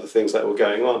 about other things that were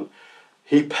going on.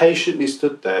 He patiently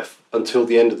stood there until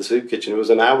the end of the soup kitchen. It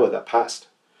was an hour that passed,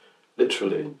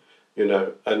 literally, you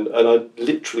know, and I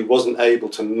literally wasn't able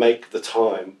to make the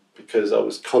time because I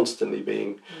was constantly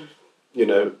being, you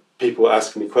know, people were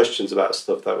asking me questions about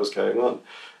stuff that was going on.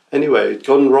 Anyway, it'd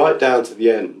gone right down to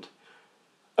the end.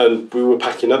 And we were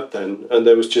packing up then, and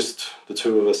there was just the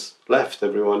two of us left. We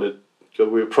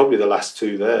were probably the last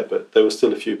two there, but there were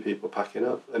still a few people packing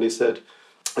up. And he said,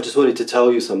 "I just wanted to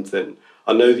tell you something.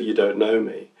 I know that you don't know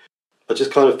me. I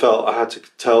just kind of felt I had to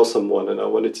tell someone, and I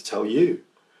wanted to tell you,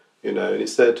 you know." And he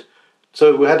said,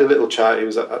 so we had a little chat. He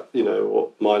was, you know,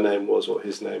 what my name was, what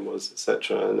his name was,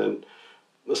 etc. And then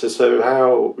I said, "So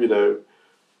how, you know,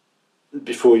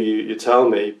 before you tell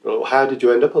me, well, how did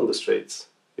you end up on the streets?"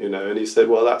 You know, and he said,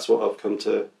 "Well, that's what I've come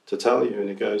to tell you." And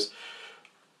he goes,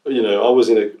 "You know, I was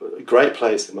in a great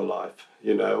place in my life.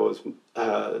 You know, I was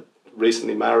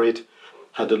recently married,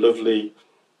 had a lovely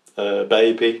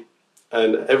baby,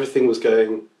 and everything was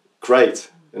going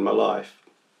great in my life.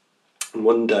 And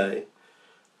one day,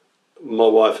 my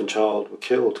wife and child were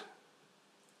killed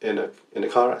in a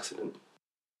car accident."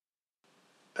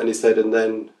 And he said, "And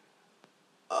then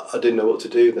I didn't know what to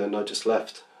do then. I just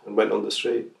left and went on the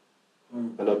street.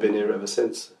 And I've been here ever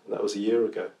since." And that was a year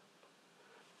ago.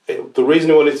 The reason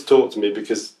he wanted to talk to me,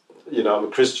 because, you know, I'm a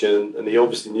Christian, and he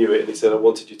obviously knew it, and he said, "I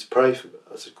wanted you to pray for me."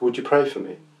 I said, "Would you pray for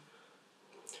me?"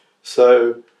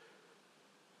 So,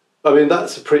 I mean,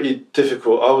 that's a pretty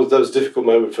difficult, that was a difficult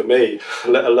moment for me,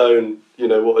 let alone, you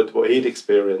know, what he'd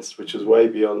experienced, which was way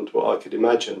beyond what I could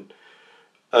imagine.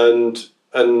 And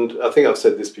I think I've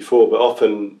said this before, but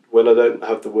often when I don't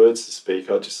have the words to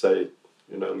speak, I just say,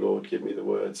 you know, "Lord, give me the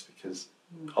words," because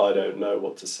I don't know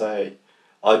what to say.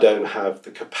 I don't have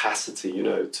the capacity, you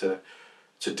know, to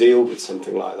deal with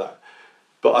something like that.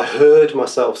 But I heard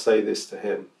myself say this to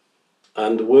him,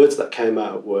 and the words that came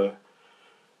out were,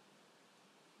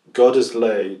 "God has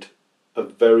laid a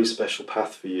very special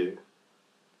path for you.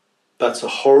 That's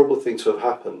a horrible thing to have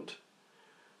happened,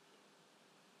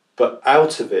 but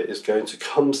out of it is going to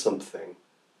come something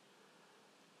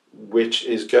which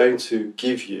is going to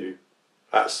give you,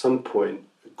 at some point,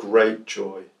 great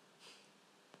joy."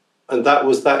 And that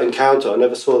was that encounter. I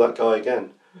never saw that guy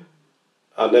again.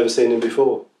 I'd never seen him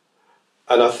before.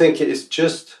 And I think it is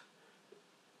just,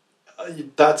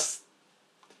 that's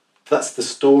the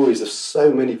stories of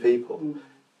so many people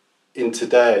in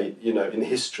today, you know, in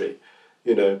history.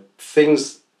 You know,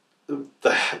 things,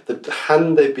 the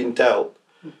hand they've been dealt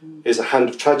is a hand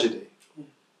of tragedy.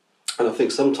 And I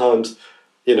think sometimes,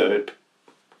 you know,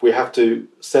 we have to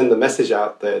send the message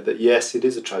out there that yes, it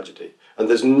is a tragedy, and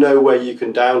there's no way you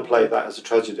can downplay that as a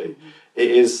tragedy.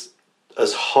 It is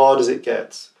as hard as it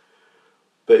gets,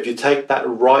 but if you take that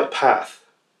right path,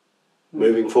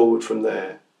 moving forward from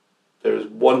there, there is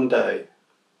one day,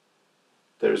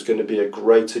 there is going to be a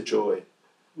greater joy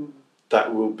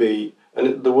that will be,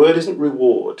 and the word isn't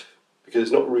reward, because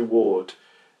it's not reward.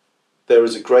 There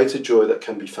is a greater joy that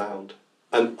can be found.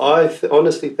 And I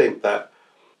honestly think that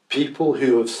people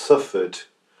who have suffered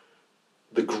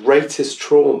the greatest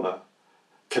trauma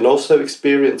can also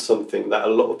experience something that a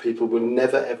lot of people will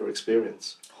never ever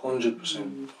experience.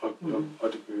 100%.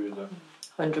 I'd agree with that.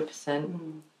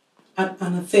 100%. And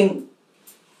I think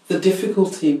the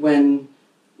difficulty when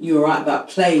you're at that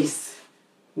place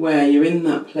where you're in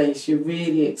that place, you're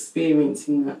really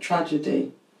experiencing that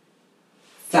tragedy,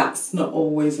 that's not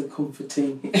always a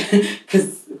comforting,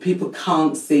 because people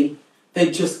can't see they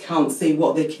just can't see.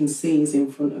 What they can see is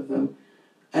in front of them.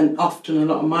 And often a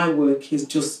lot of my work is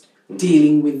just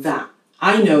dealing with that.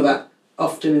 I know that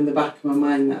often in the back of my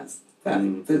mind that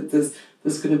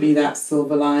there's going to be that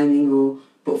silver lining,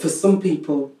 but for some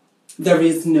people there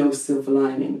is no silver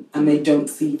lining and they don't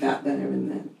see that there and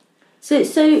then. So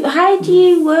how do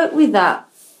you work with that?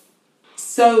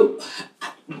 So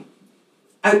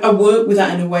I work with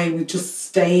that in a way with just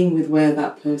staying with where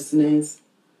that person is.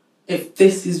 If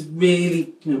this is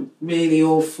really, really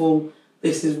awful,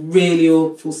 this is really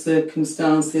awful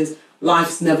circumstances,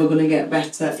 life's never going to get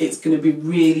better, it's going to be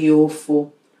really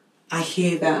awful. I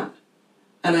hear that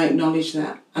and I acknowledge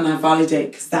that and I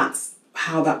validate, because that's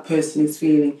how that person is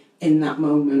feeling in that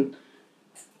moment.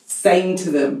 Saying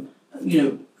to them,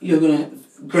 you're going to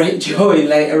have great joy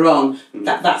later on.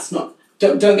 That's not.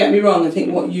 Don't get me wrong. I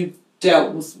think what you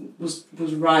dealt was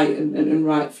right and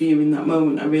right for you in that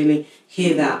moment. I really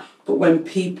hear that. But when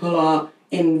people are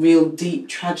in real deep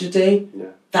tragedy,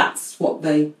 that's what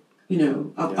they.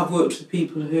 I've worked with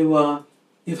people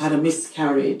who've had a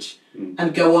miscarriage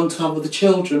and go on to have other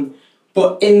children,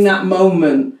 but in that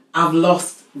moment, I've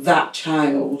lost that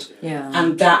child,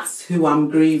 and that's who I'm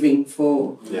grieving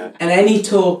for. And any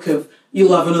talk of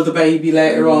you'll have another baby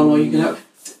later on, or you can have,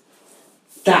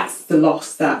 that's the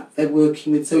loss that they're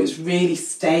working with. So it's really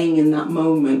staying in that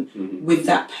moment with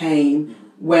that pain,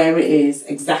 where it is,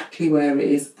 exactly where it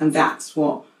is, and that's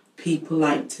what people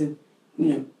like to,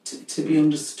 to be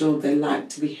understood. They like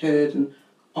to be heard, and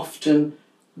often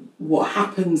what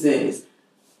happens is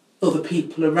other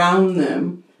people around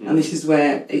them, and this is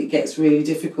where it gets really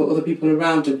difficult, other people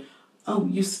around them, oh,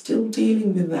 you're still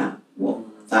dealing with that. What?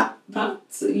 That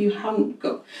you haven't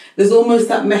got. There's almost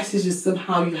that message of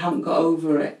somehow you haven't got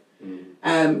over it.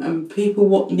 And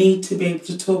people need to be able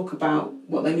to talk about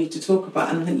what they need to talk about.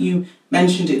 And I think you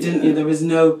mentioned it, didn't you? There's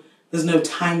no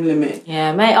time limit.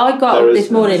 Yeah, mate, I got up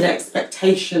this morning. There's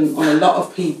expectation on a lot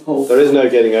of people. There is no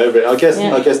getting over it. I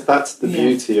guess that's the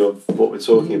beauty of what we're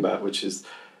talking about, which is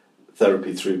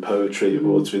therapy through poetry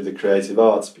or through the creative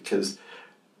arts, because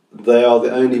they are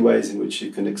the only ways in which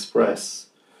you can express.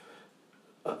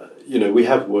 We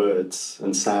have words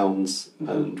and sounds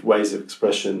and ways of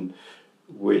expression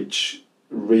which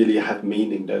really have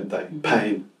meaning, don't they?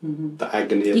 Pain, the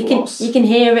agony of loss. You can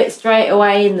hear it straight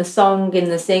away in the song, in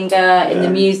the singer, in the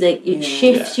music. It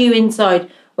shifts you inside.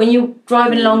 When you're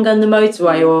driving along on the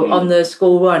motorway or on the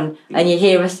school run and you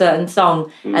hear a certain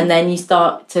song and then you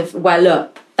start to well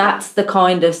up, that's the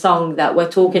kind of song that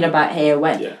we're talking about here,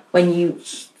 when you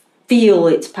feel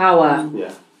its power.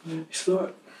 It's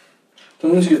like, I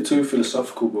don't want to get too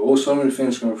philosophical, but also so many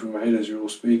things going through my head as you're all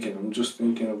speaking. I'm just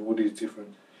thinking of all these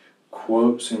different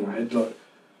quotes in my head. Like,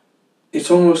 it's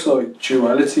almost like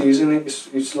duality, isn't it?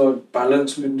 It's like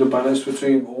the balance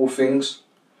between all things.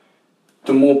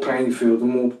 The more pain you feel, the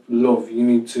more love you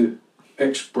need to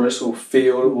express or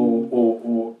feel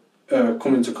or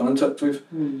come into contact with.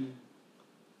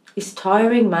 It's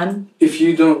tiring, man. If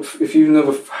you've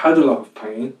never had a lot of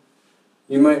pain,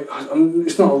 you may.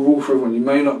 It's not a rule for everyone. You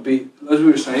may not be, as we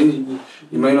were saying,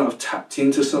 you may not have tapped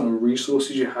into certain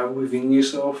resources you have within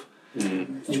yourself.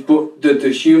 But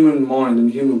the human mind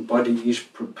and human body is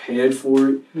prepared for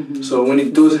it. So when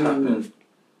it does happen,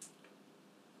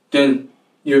 then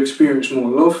you experience more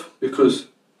love, because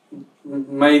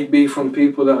maybe from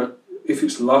people that are, if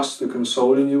it's lost, they're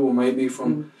consoling you, or maybe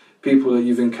from people that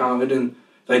you've encountered and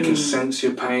they can sense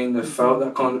your pain, they've felt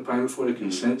that kind of pain before, they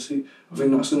can sense it. I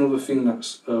think that's another thing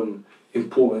that's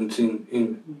important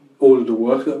in all of the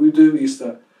work that we do, is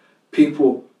that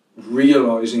people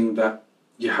realising that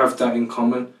you have that in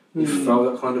common, you've felt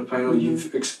that kind of pain, or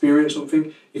you've experienced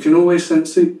something, you can always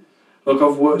sense it. Like,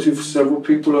 I've worked with several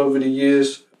people over the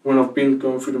years when I've been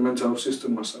going through the mental health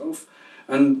system myself,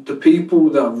 and the people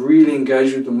that I've really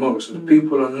engaged with the most are the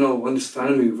people that know,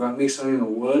 understand me without me saying a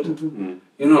word,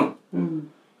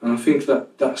 And I think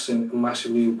that that's a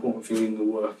massively important thing in the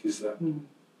work, is that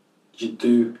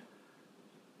you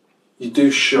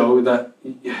do show that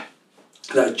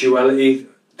duality,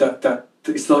 that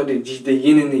it's like the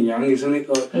yin and the yang, isn't it?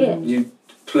 Like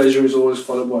pleasure is always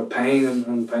followed by pain,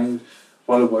 and pain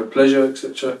followed by pleasure,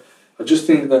 etc. I just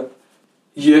think that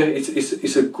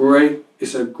it's a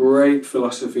great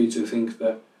philosophy to think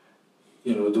that,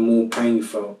 the more pain you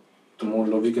felt, the more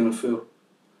love you're gonna feel,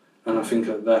 and I think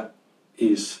that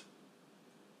is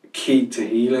key to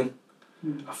healing.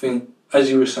 I think, as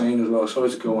you were saying as well,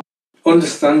 sorry to go on,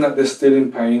 understand that they're still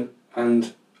in pain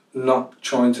and not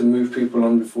trying to move people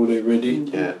on before they're ready.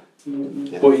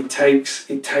 But it takes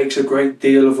a great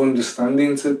deal of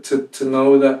understanding to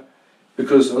know that,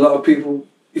 because a lot of people,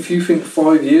 if you think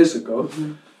 5 years ago,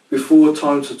 before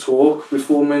Time to Talk,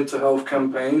 before mental health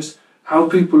campaigns, how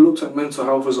people looked at mental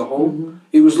health as a whole.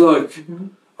 It was like,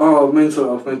 oh, mental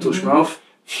health, mental schmouth.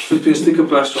 Flipping stick a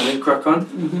plaster on it, crack on.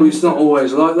 But it's not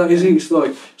always like that, is it? It's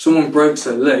like someone breaks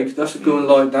their leg, they have to go and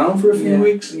lie down for a few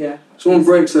weeks. Yeah. Someone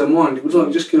breaks their mind, it was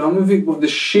like, just get on with it. But the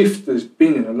shift there's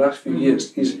been in the last few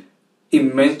years is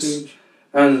immense.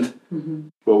 And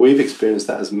well, we've experienced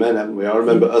that as men, haven't we? I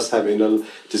remember us having a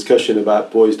discussion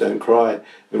about Boys Don't Cry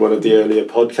in one of the earlier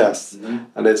podcasts,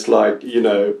 and it's like, you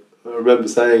know, I remember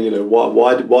saying, you know, why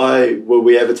were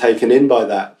we ever taken in by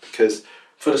that? Because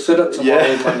for the said that to my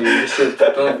old man, you said,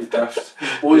 don't be daft.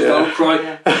 Boys don't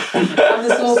cry. And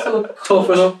there's also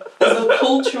Toughen up. there's a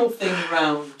cultural thing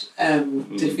around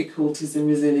difficulties and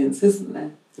resilience, isn't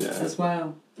there? As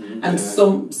well. And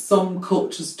some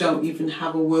cultures don't even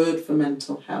have a word for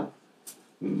mental health.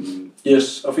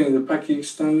 Yes, I think the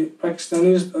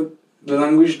Pakistanis, the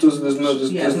language there's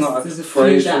not a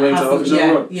phrase for mental health. Is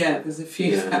that right? Yeah, there's a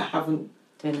few that haven't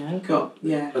got.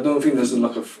 Yeah. I don't think there's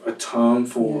like a term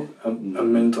for a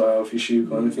mental health issue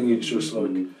kind of thing. It's just like,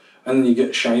 and then you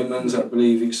get shamans that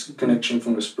believe it's a connection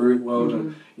from the spirit world,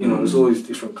 and you know, there's all these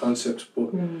different concepts. But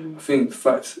I think the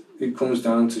fact it comes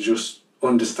down to just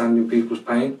understanding people's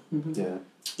pain. Yeah,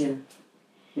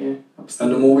 absolutely.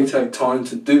 And the more we take time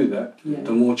to do that,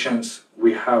 the more chance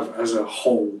we have as a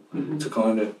whole to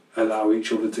kind of allow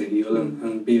each other to heal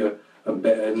and be a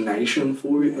better nation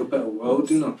for it, a better world,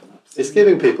 you know. It's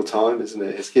giving people time, isn't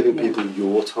it? It's giving people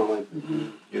your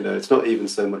time. You know, it's not even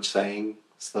so much saying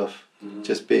stuff,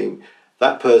 just being,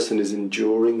 that person is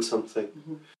enduring something.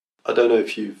 I don't know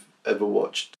if you've ever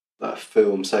watched that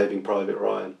film, Saving Private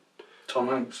Ryan. Tom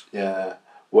Hanks. Yeah,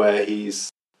 where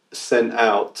he's sent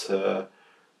out to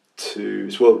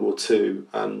it's World War II,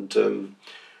 and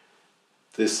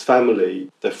this family,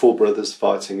 they're 4 brothers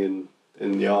fighting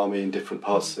in the army in different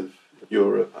parts of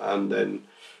Europe, and then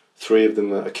 3 of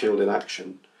them are killed in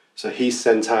action. So he's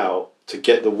sent out to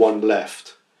get the one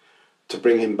left, to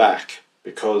bring him back,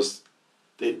 because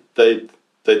they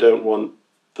don't want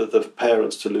the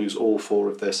parents to lose all 4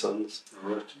 of their sons.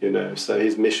 Right. You know, so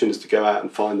his mission is to go out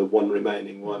and find the one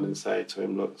remaining one and say to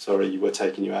him, look, sorry, we're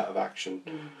taking you out of action,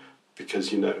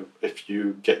 because, you know, if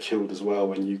you get killed as well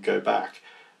when you go back,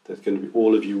 there's going to be,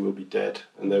 all of you will be dead,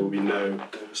 and there will be no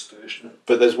devastation.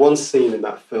 But there's one scene in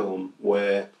that film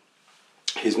where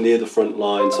he's near the front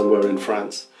line somewhere in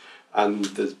France, and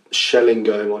there's shelling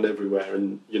going on everywhere,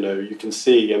 and, you know, you can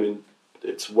see, I mean,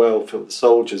 it's well filmed. The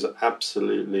soldiers are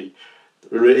absolutely,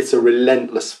 it's a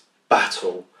relentless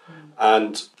battle.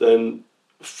 And then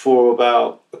for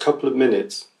about a couple of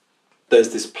minutes,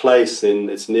 there's this place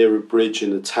it's near a bridge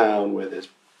in a town where there's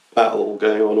battle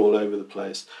going on all over the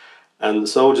place. And the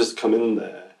soldiers come in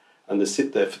there and they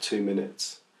sit there for 2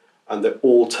 minutes, and they're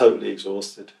all totally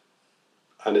exhausted.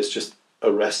 And it's just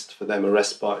a rest for them, a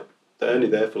respite. They're only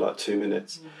there for like 2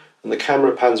 minutes. And the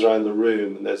camera pans around the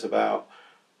room, and there's about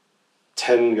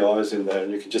 10 guys in there,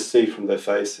 and you can just see from their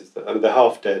faces that, I mean, they're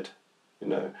half dead, you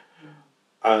know.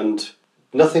 And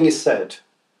nothing is said,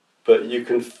 but you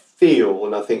can feel,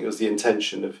 and I think it was the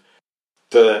intention of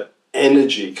the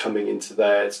energy coming into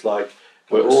there. It's like,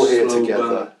 we're all here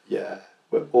together. Yeah,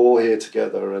 we're all here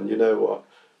together, and you know what?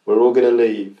 We're all going to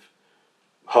leave.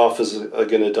 Half of us are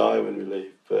going to die when we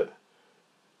leave, but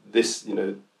this, you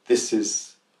know, this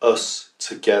is us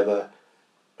together,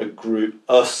 a group,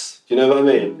 us, you know what I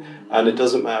mean? And it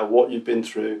doesn't matter what you've been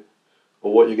through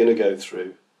or what you're going to go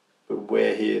through, but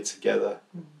we're here together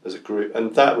as a group.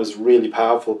 And that was really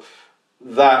powerful.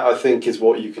 That, I think, is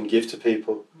what you can give to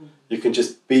people. You can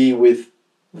just be with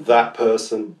that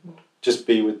person, just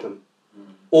be with them.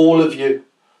 All of you,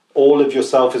 all of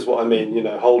yourself is what I mean, you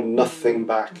know, hold nothing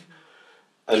back.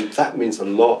 And that means a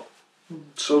lot.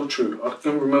 So true. I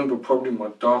can remember probably my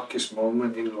darkest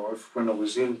moment in life when I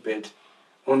was in bed,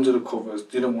 under the covers,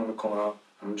 didn't want to come out.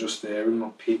 I'm just there in my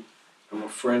pit. And my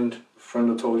friend, the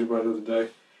friend I told you about the other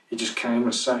day, he just came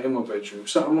and sat in my bedroom,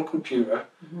 sat on my computer,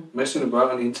 messing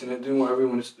about on the internet, doing whatever he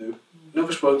wanted to do.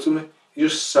 Never spoke to me. He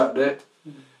just sat there.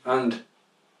 And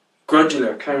gradually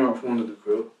I came out from under the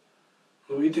quilt.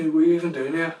 What are you doing? What are you even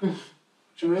doing here? Do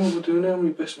you mean what we're doing here? I'm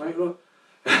your best mate, like.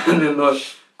 And then, like,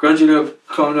 gradually I've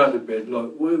climbed out of bed,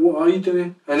 like, what are you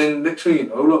doing? And then next thing you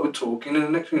know, like, we're talking, and the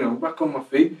next thing you know, I'm back on my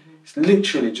feet. It's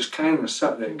literally just came and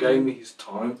sat there, gave me his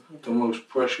time, the most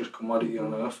precious commodity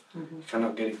on earth. You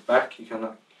cannot get it back, you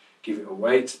cannot give it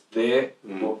away, it's there.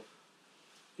 But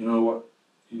you know what?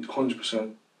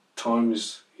 100% time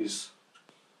is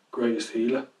greatest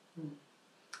healer.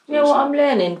 You know what I'm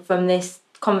learning from this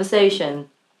conversation?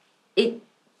 It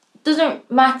doesn't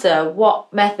matter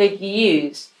what method you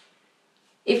use.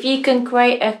 If you can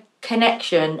create a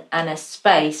connection and a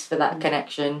space for that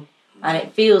connection, and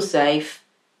it feels safe,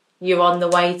 you're on the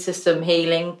way to some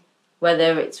healing,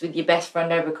 whether it's with your best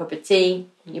friend over a cup of tea,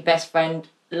 your best friend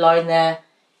lying there,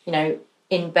 you know,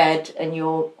 in bed and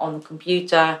you're on the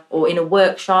computer, or in a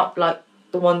workshop like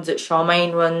the ones that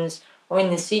Charmaine runs, or in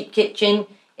the soup kitchen.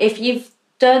 If you've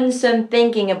done some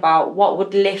thinking about what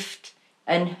would lift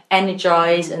and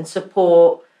energise and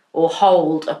support or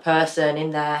hold a person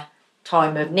in their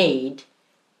time of need,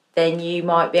 then you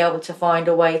might be able to find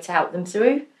a way to help them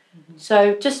through.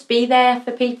 So just be there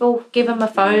for people, give them a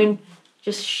phone,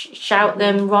 just shout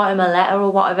them, write them a letter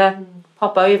or whatever,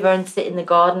 pop over and sit in the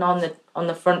garden on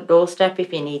the front doorstep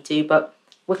if you need to. But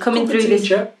we're coming through this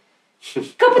Chat.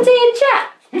 cup of tea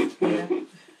and chat.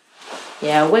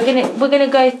 Yeah, we're gonna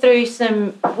go through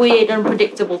some weird,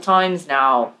 unpredictable times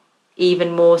now,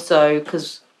 even more so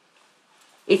because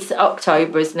it's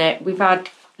October, isn't it? We've had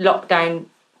lockdown,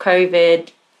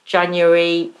 COVID,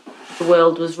 January. The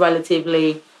world was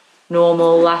relatively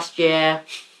normal last year.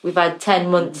 We've had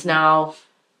 10 months now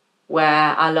where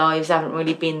our lives haven't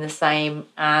really been the same,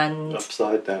 and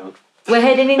Upside down. we're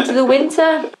heading into the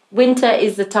winter. Winter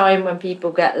is the time when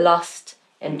people get lost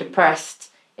and depressed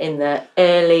in the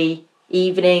early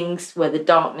evenings where the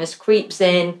darkness creeps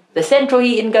in, the central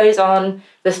heating goes on,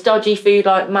 the stodgy food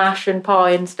like mash and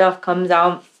pie and stuff comes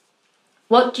out.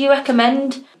 What do you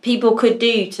recommend people could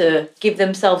do to give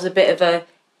themselves a bit of a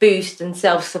boost and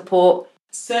self-support?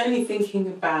 Certainly thinking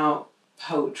about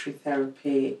poetry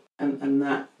therapy and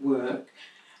that work,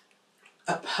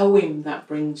 a poem that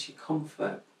brings you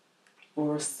comfort,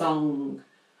 or a song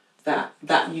that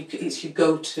it's your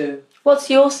go-to. What's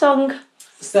your song?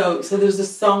 So there was a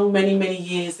song many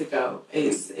years ago.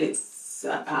 It's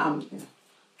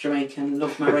Jamaican,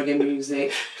 love my reggae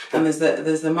music, and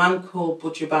there's a man called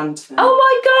Buju Banton. Oh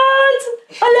my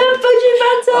God, I love Buju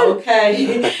Banton.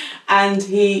 Okay, and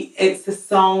it's a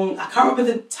song. I can't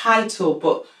remember the title,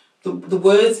 but the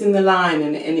words in the line,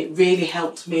 and it really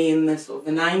helped me in the sort of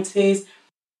the 90s.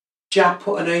 Jah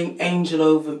put an angel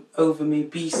over me.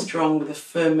 Be strong with a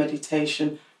firm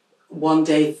meditation. One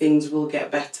day things will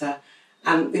get better.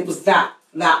 And it was that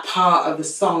part of the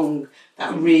song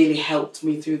that really helped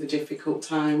me through the difficult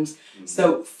times. Mm-hmm.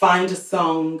 So find a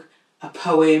song, a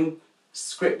poem,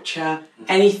 scripture,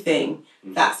 anything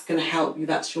that's going to help you.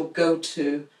 That's your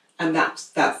go-to, and that's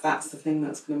the thing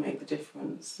that's going to make the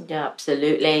difference. Yeah,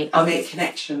 absolutely. And make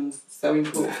connections. So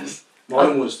important.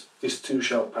 Mine was "This Too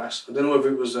Shall Pass." I don't know whether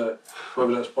it was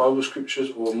whether that's Bible scriptures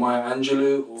or Maya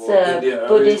Angelou or India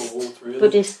Aries or all three of them.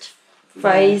 Buddhist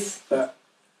phrase. That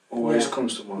always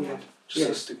comes to mind. Yeah. Just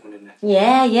to stick one in there.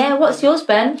 Yeah. What's yours,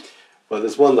 Ben? Well,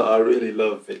 there's one that I really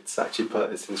love. It's actually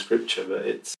it's in scripture, but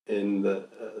it's in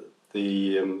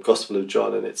the Gospel of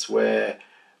John, and it's where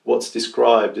what's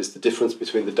described is the difference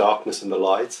between the darkness and the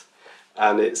light.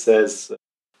 And it says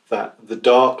that the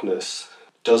darkness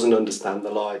doesn't understand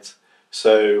the light.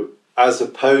 So as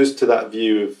opposed to that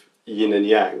view of yin and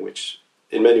yang, which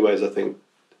in many ways I think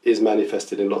is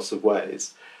manifested in lots of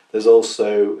ways, there's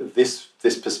also this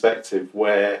perspective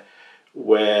where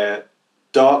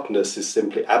darkness is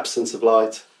simply absence of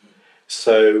light.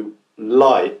 So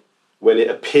light, when it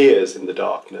appears in the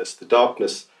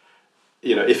darkness,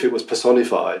 you know, if it was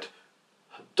personified,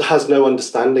 has no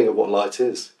understanding of what light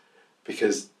is,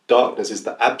 because darkness is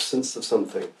the absence of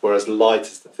something, whereas light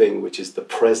is the thing which is the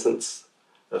presence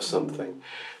of something.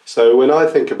 So when I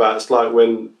think about it, it's like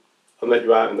when I met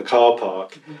you out in the car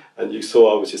park and you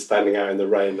saw I was just standing out in the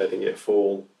rain letting it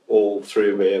fall all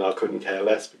through me, and I couldn't care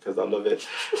less because I love it.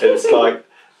 And it's like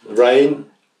rain,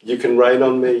 you can rain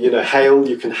on me, you know, hail,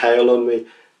 you can hail on me,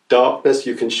 darkness,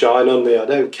 you can shine on me. I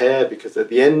don't care, because at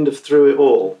the end of through it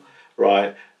all,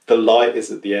 right, the light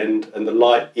is at the end, and the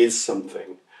light is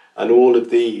something. And all of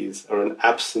these are an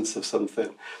absence of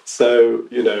something. So,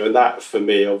 you know, and that for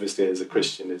me, obviously, as a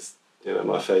Christian, is, you know,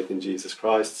 my faith in Jesus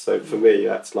Christ. So for me,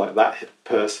 that's like that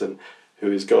person who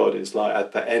is God is like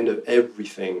at the end of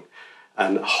everything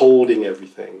and holding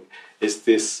everything is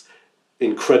this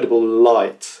incredible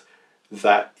light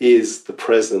that is the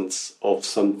presence of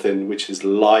something which is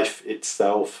life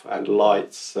itself and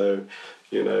light. So,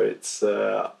 you know, it's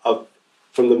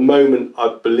from the moment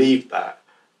I believed that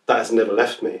has never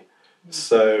left me.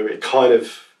 So it kind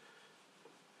of,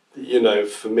 you know,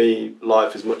 for me,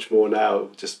 life is much more now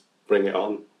just bring it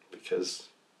on, because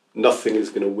nothing is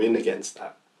going to win against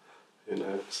that, you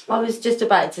know. So. I was just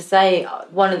about to say,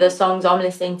 one of the songs I'm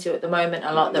listening to at the moment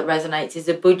a lot that resonates is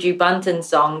a Buju Banton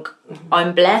song,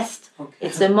 I'm Blessed. Okay.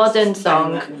 It's a modern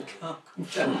song.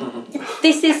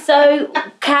 This is so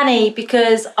canny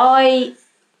because I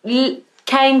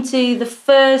came to the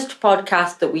first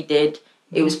podcast that we did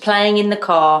It was playing in the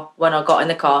car when I got in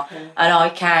the car, and I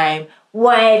came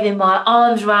waving my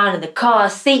arms around in the car,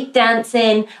 seat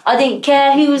dancing. I didn't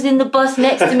care who was in the bus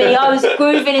next to me. I was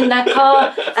grooving in that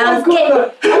car, and I was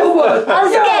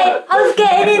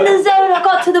getting in the zone. I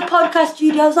got to the podcast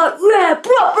studio. I was like, yeah,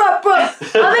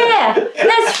 bro, I'm here.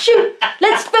 Let's shoot.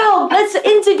 Let's film. Let's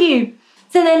interview.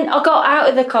 So then I got out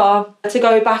of the car to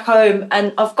go back home,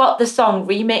 and I've got the song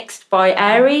remixed by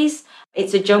Aries.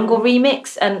 It's a jungle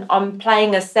remix, and I'm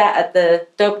playing a set at the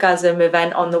Dubgasm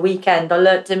event on the weekend. I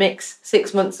learnt to mix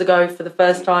 6 months ago for the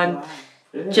first time. Wow.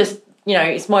 Brilliant. Just,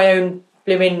 it's my own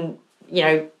blooming,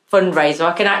 fundraiser.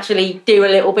 I can actually do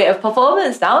a little bit of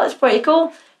performance now. That's pretty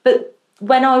cool. But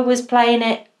when I was playing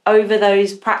it over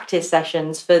those practice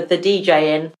sessions for the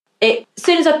DJing, as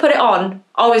soon as I put it on,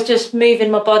 I was just moving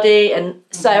my body and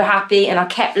so happy, and I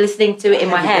kept listening to it in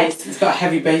my head. It's got a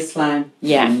heavy bass line.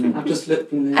 Yeah. I've just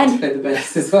looked in there to play the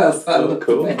bass as well. So I love the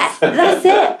cool. bass. That's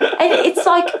it. And it's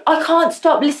like I can't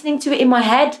stop listening to it in my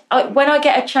head. When I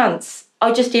get a chance,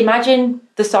 I just imagine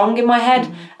the song in my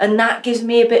head, and that gives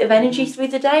me a bit of energy through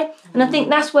the day. And I think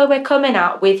that's where we're coming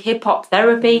at with hip-hop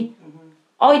therapy.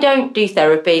 I don't do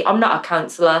therapy. I'm not a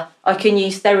counsellor. I can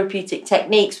use therapeutic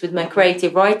techniques with my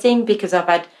creative writing because I've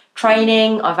had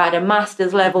training. I've had a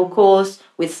master's level course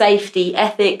with safety,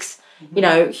 ethics,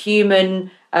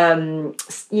 human,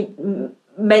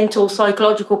 mental,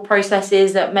 psychological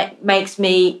processes that makes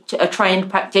me a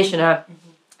trained practitioner.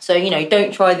 So,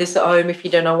 don't try this at home if you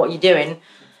don't know what you're doing.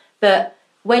 But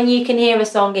when you can hear a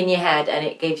song in your head and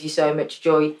it gives you so much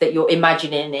joy that you're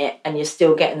imagining it and you're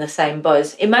still getting the same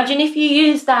buzz. Imagine if you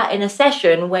use that in a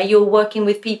session where you're working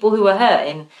with people who are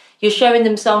hurting. You're showing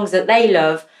them songs that they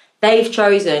love, they've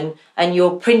chosen, and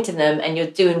you're printing them and you're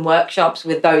doing workshops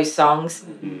with those songs.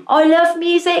 I love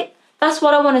music. That's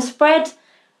what I want to spread.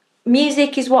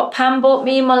 Music is what Pam brought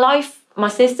me in my life. My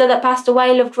sister that passed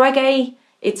away loved reggae.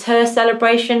 It's her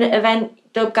celebration event,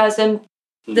 Dubgasm.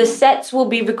 The sets will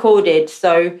be recorded,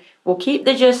 so we'll keep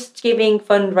the Just Giving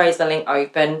fundraiser link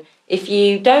open. If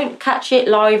you don't catch it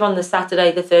live on the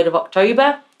Saturday, the 3rd of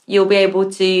October, you'll be able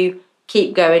to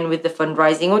keep going with the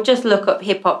fundraising, or just look up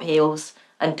Hip Hop Heals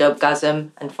and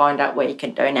Dubgasm and find out where you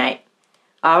can donate.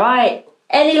 All right.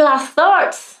 Any last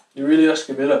thoughts? You're really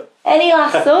asking me that. Any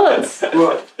last thoughts?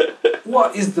 Right.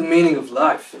 What is the meaning of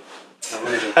life? I'm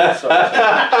really sorry. You can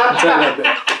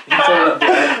tell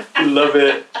that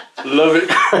bit. Love it.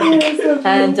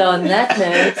 And on that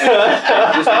note,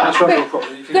 Just wrap it up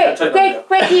properly. You can take that bit.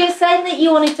 Greg, you were saying that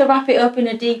you wanted to wrap it up in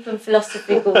a deep and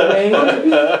philosophical way.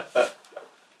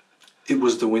 It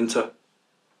was the winter.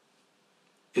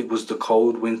 It was the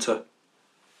cold winter.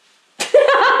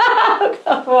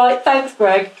 All right, thanks,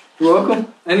 Greg. You're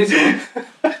welcome. Anytime.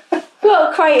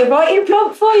 Got a creative writing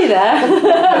prompt for you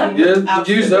there. Yeah,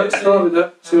 use that. Start with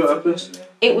that. See what happens.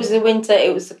 It was the winter.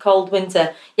 It was the cold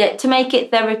winter. Yeah, to make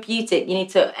it therapeutic, you need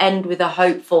to end with a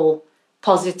hopeful,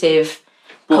 positive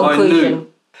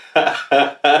conclusion. In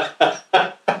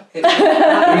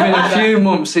a few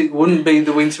months, it wouldn't be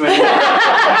the winter anymore.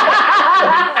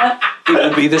 It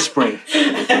would be the spring.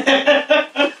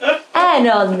 And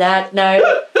on that note,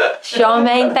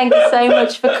 Charmaine, thank you so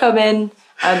much for coming.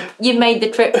 You've made the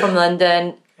trip from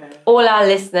London. All our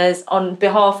listeners, on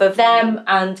behalf of them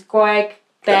and Greg,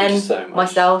 Ben, Thank you so much.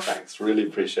 myself. Thanks. Really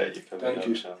appreciate you coming. Thank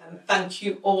you. And thank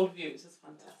you, all of you. It was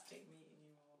fantastic meeting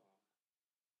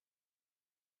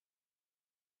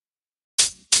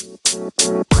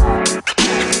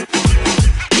you all.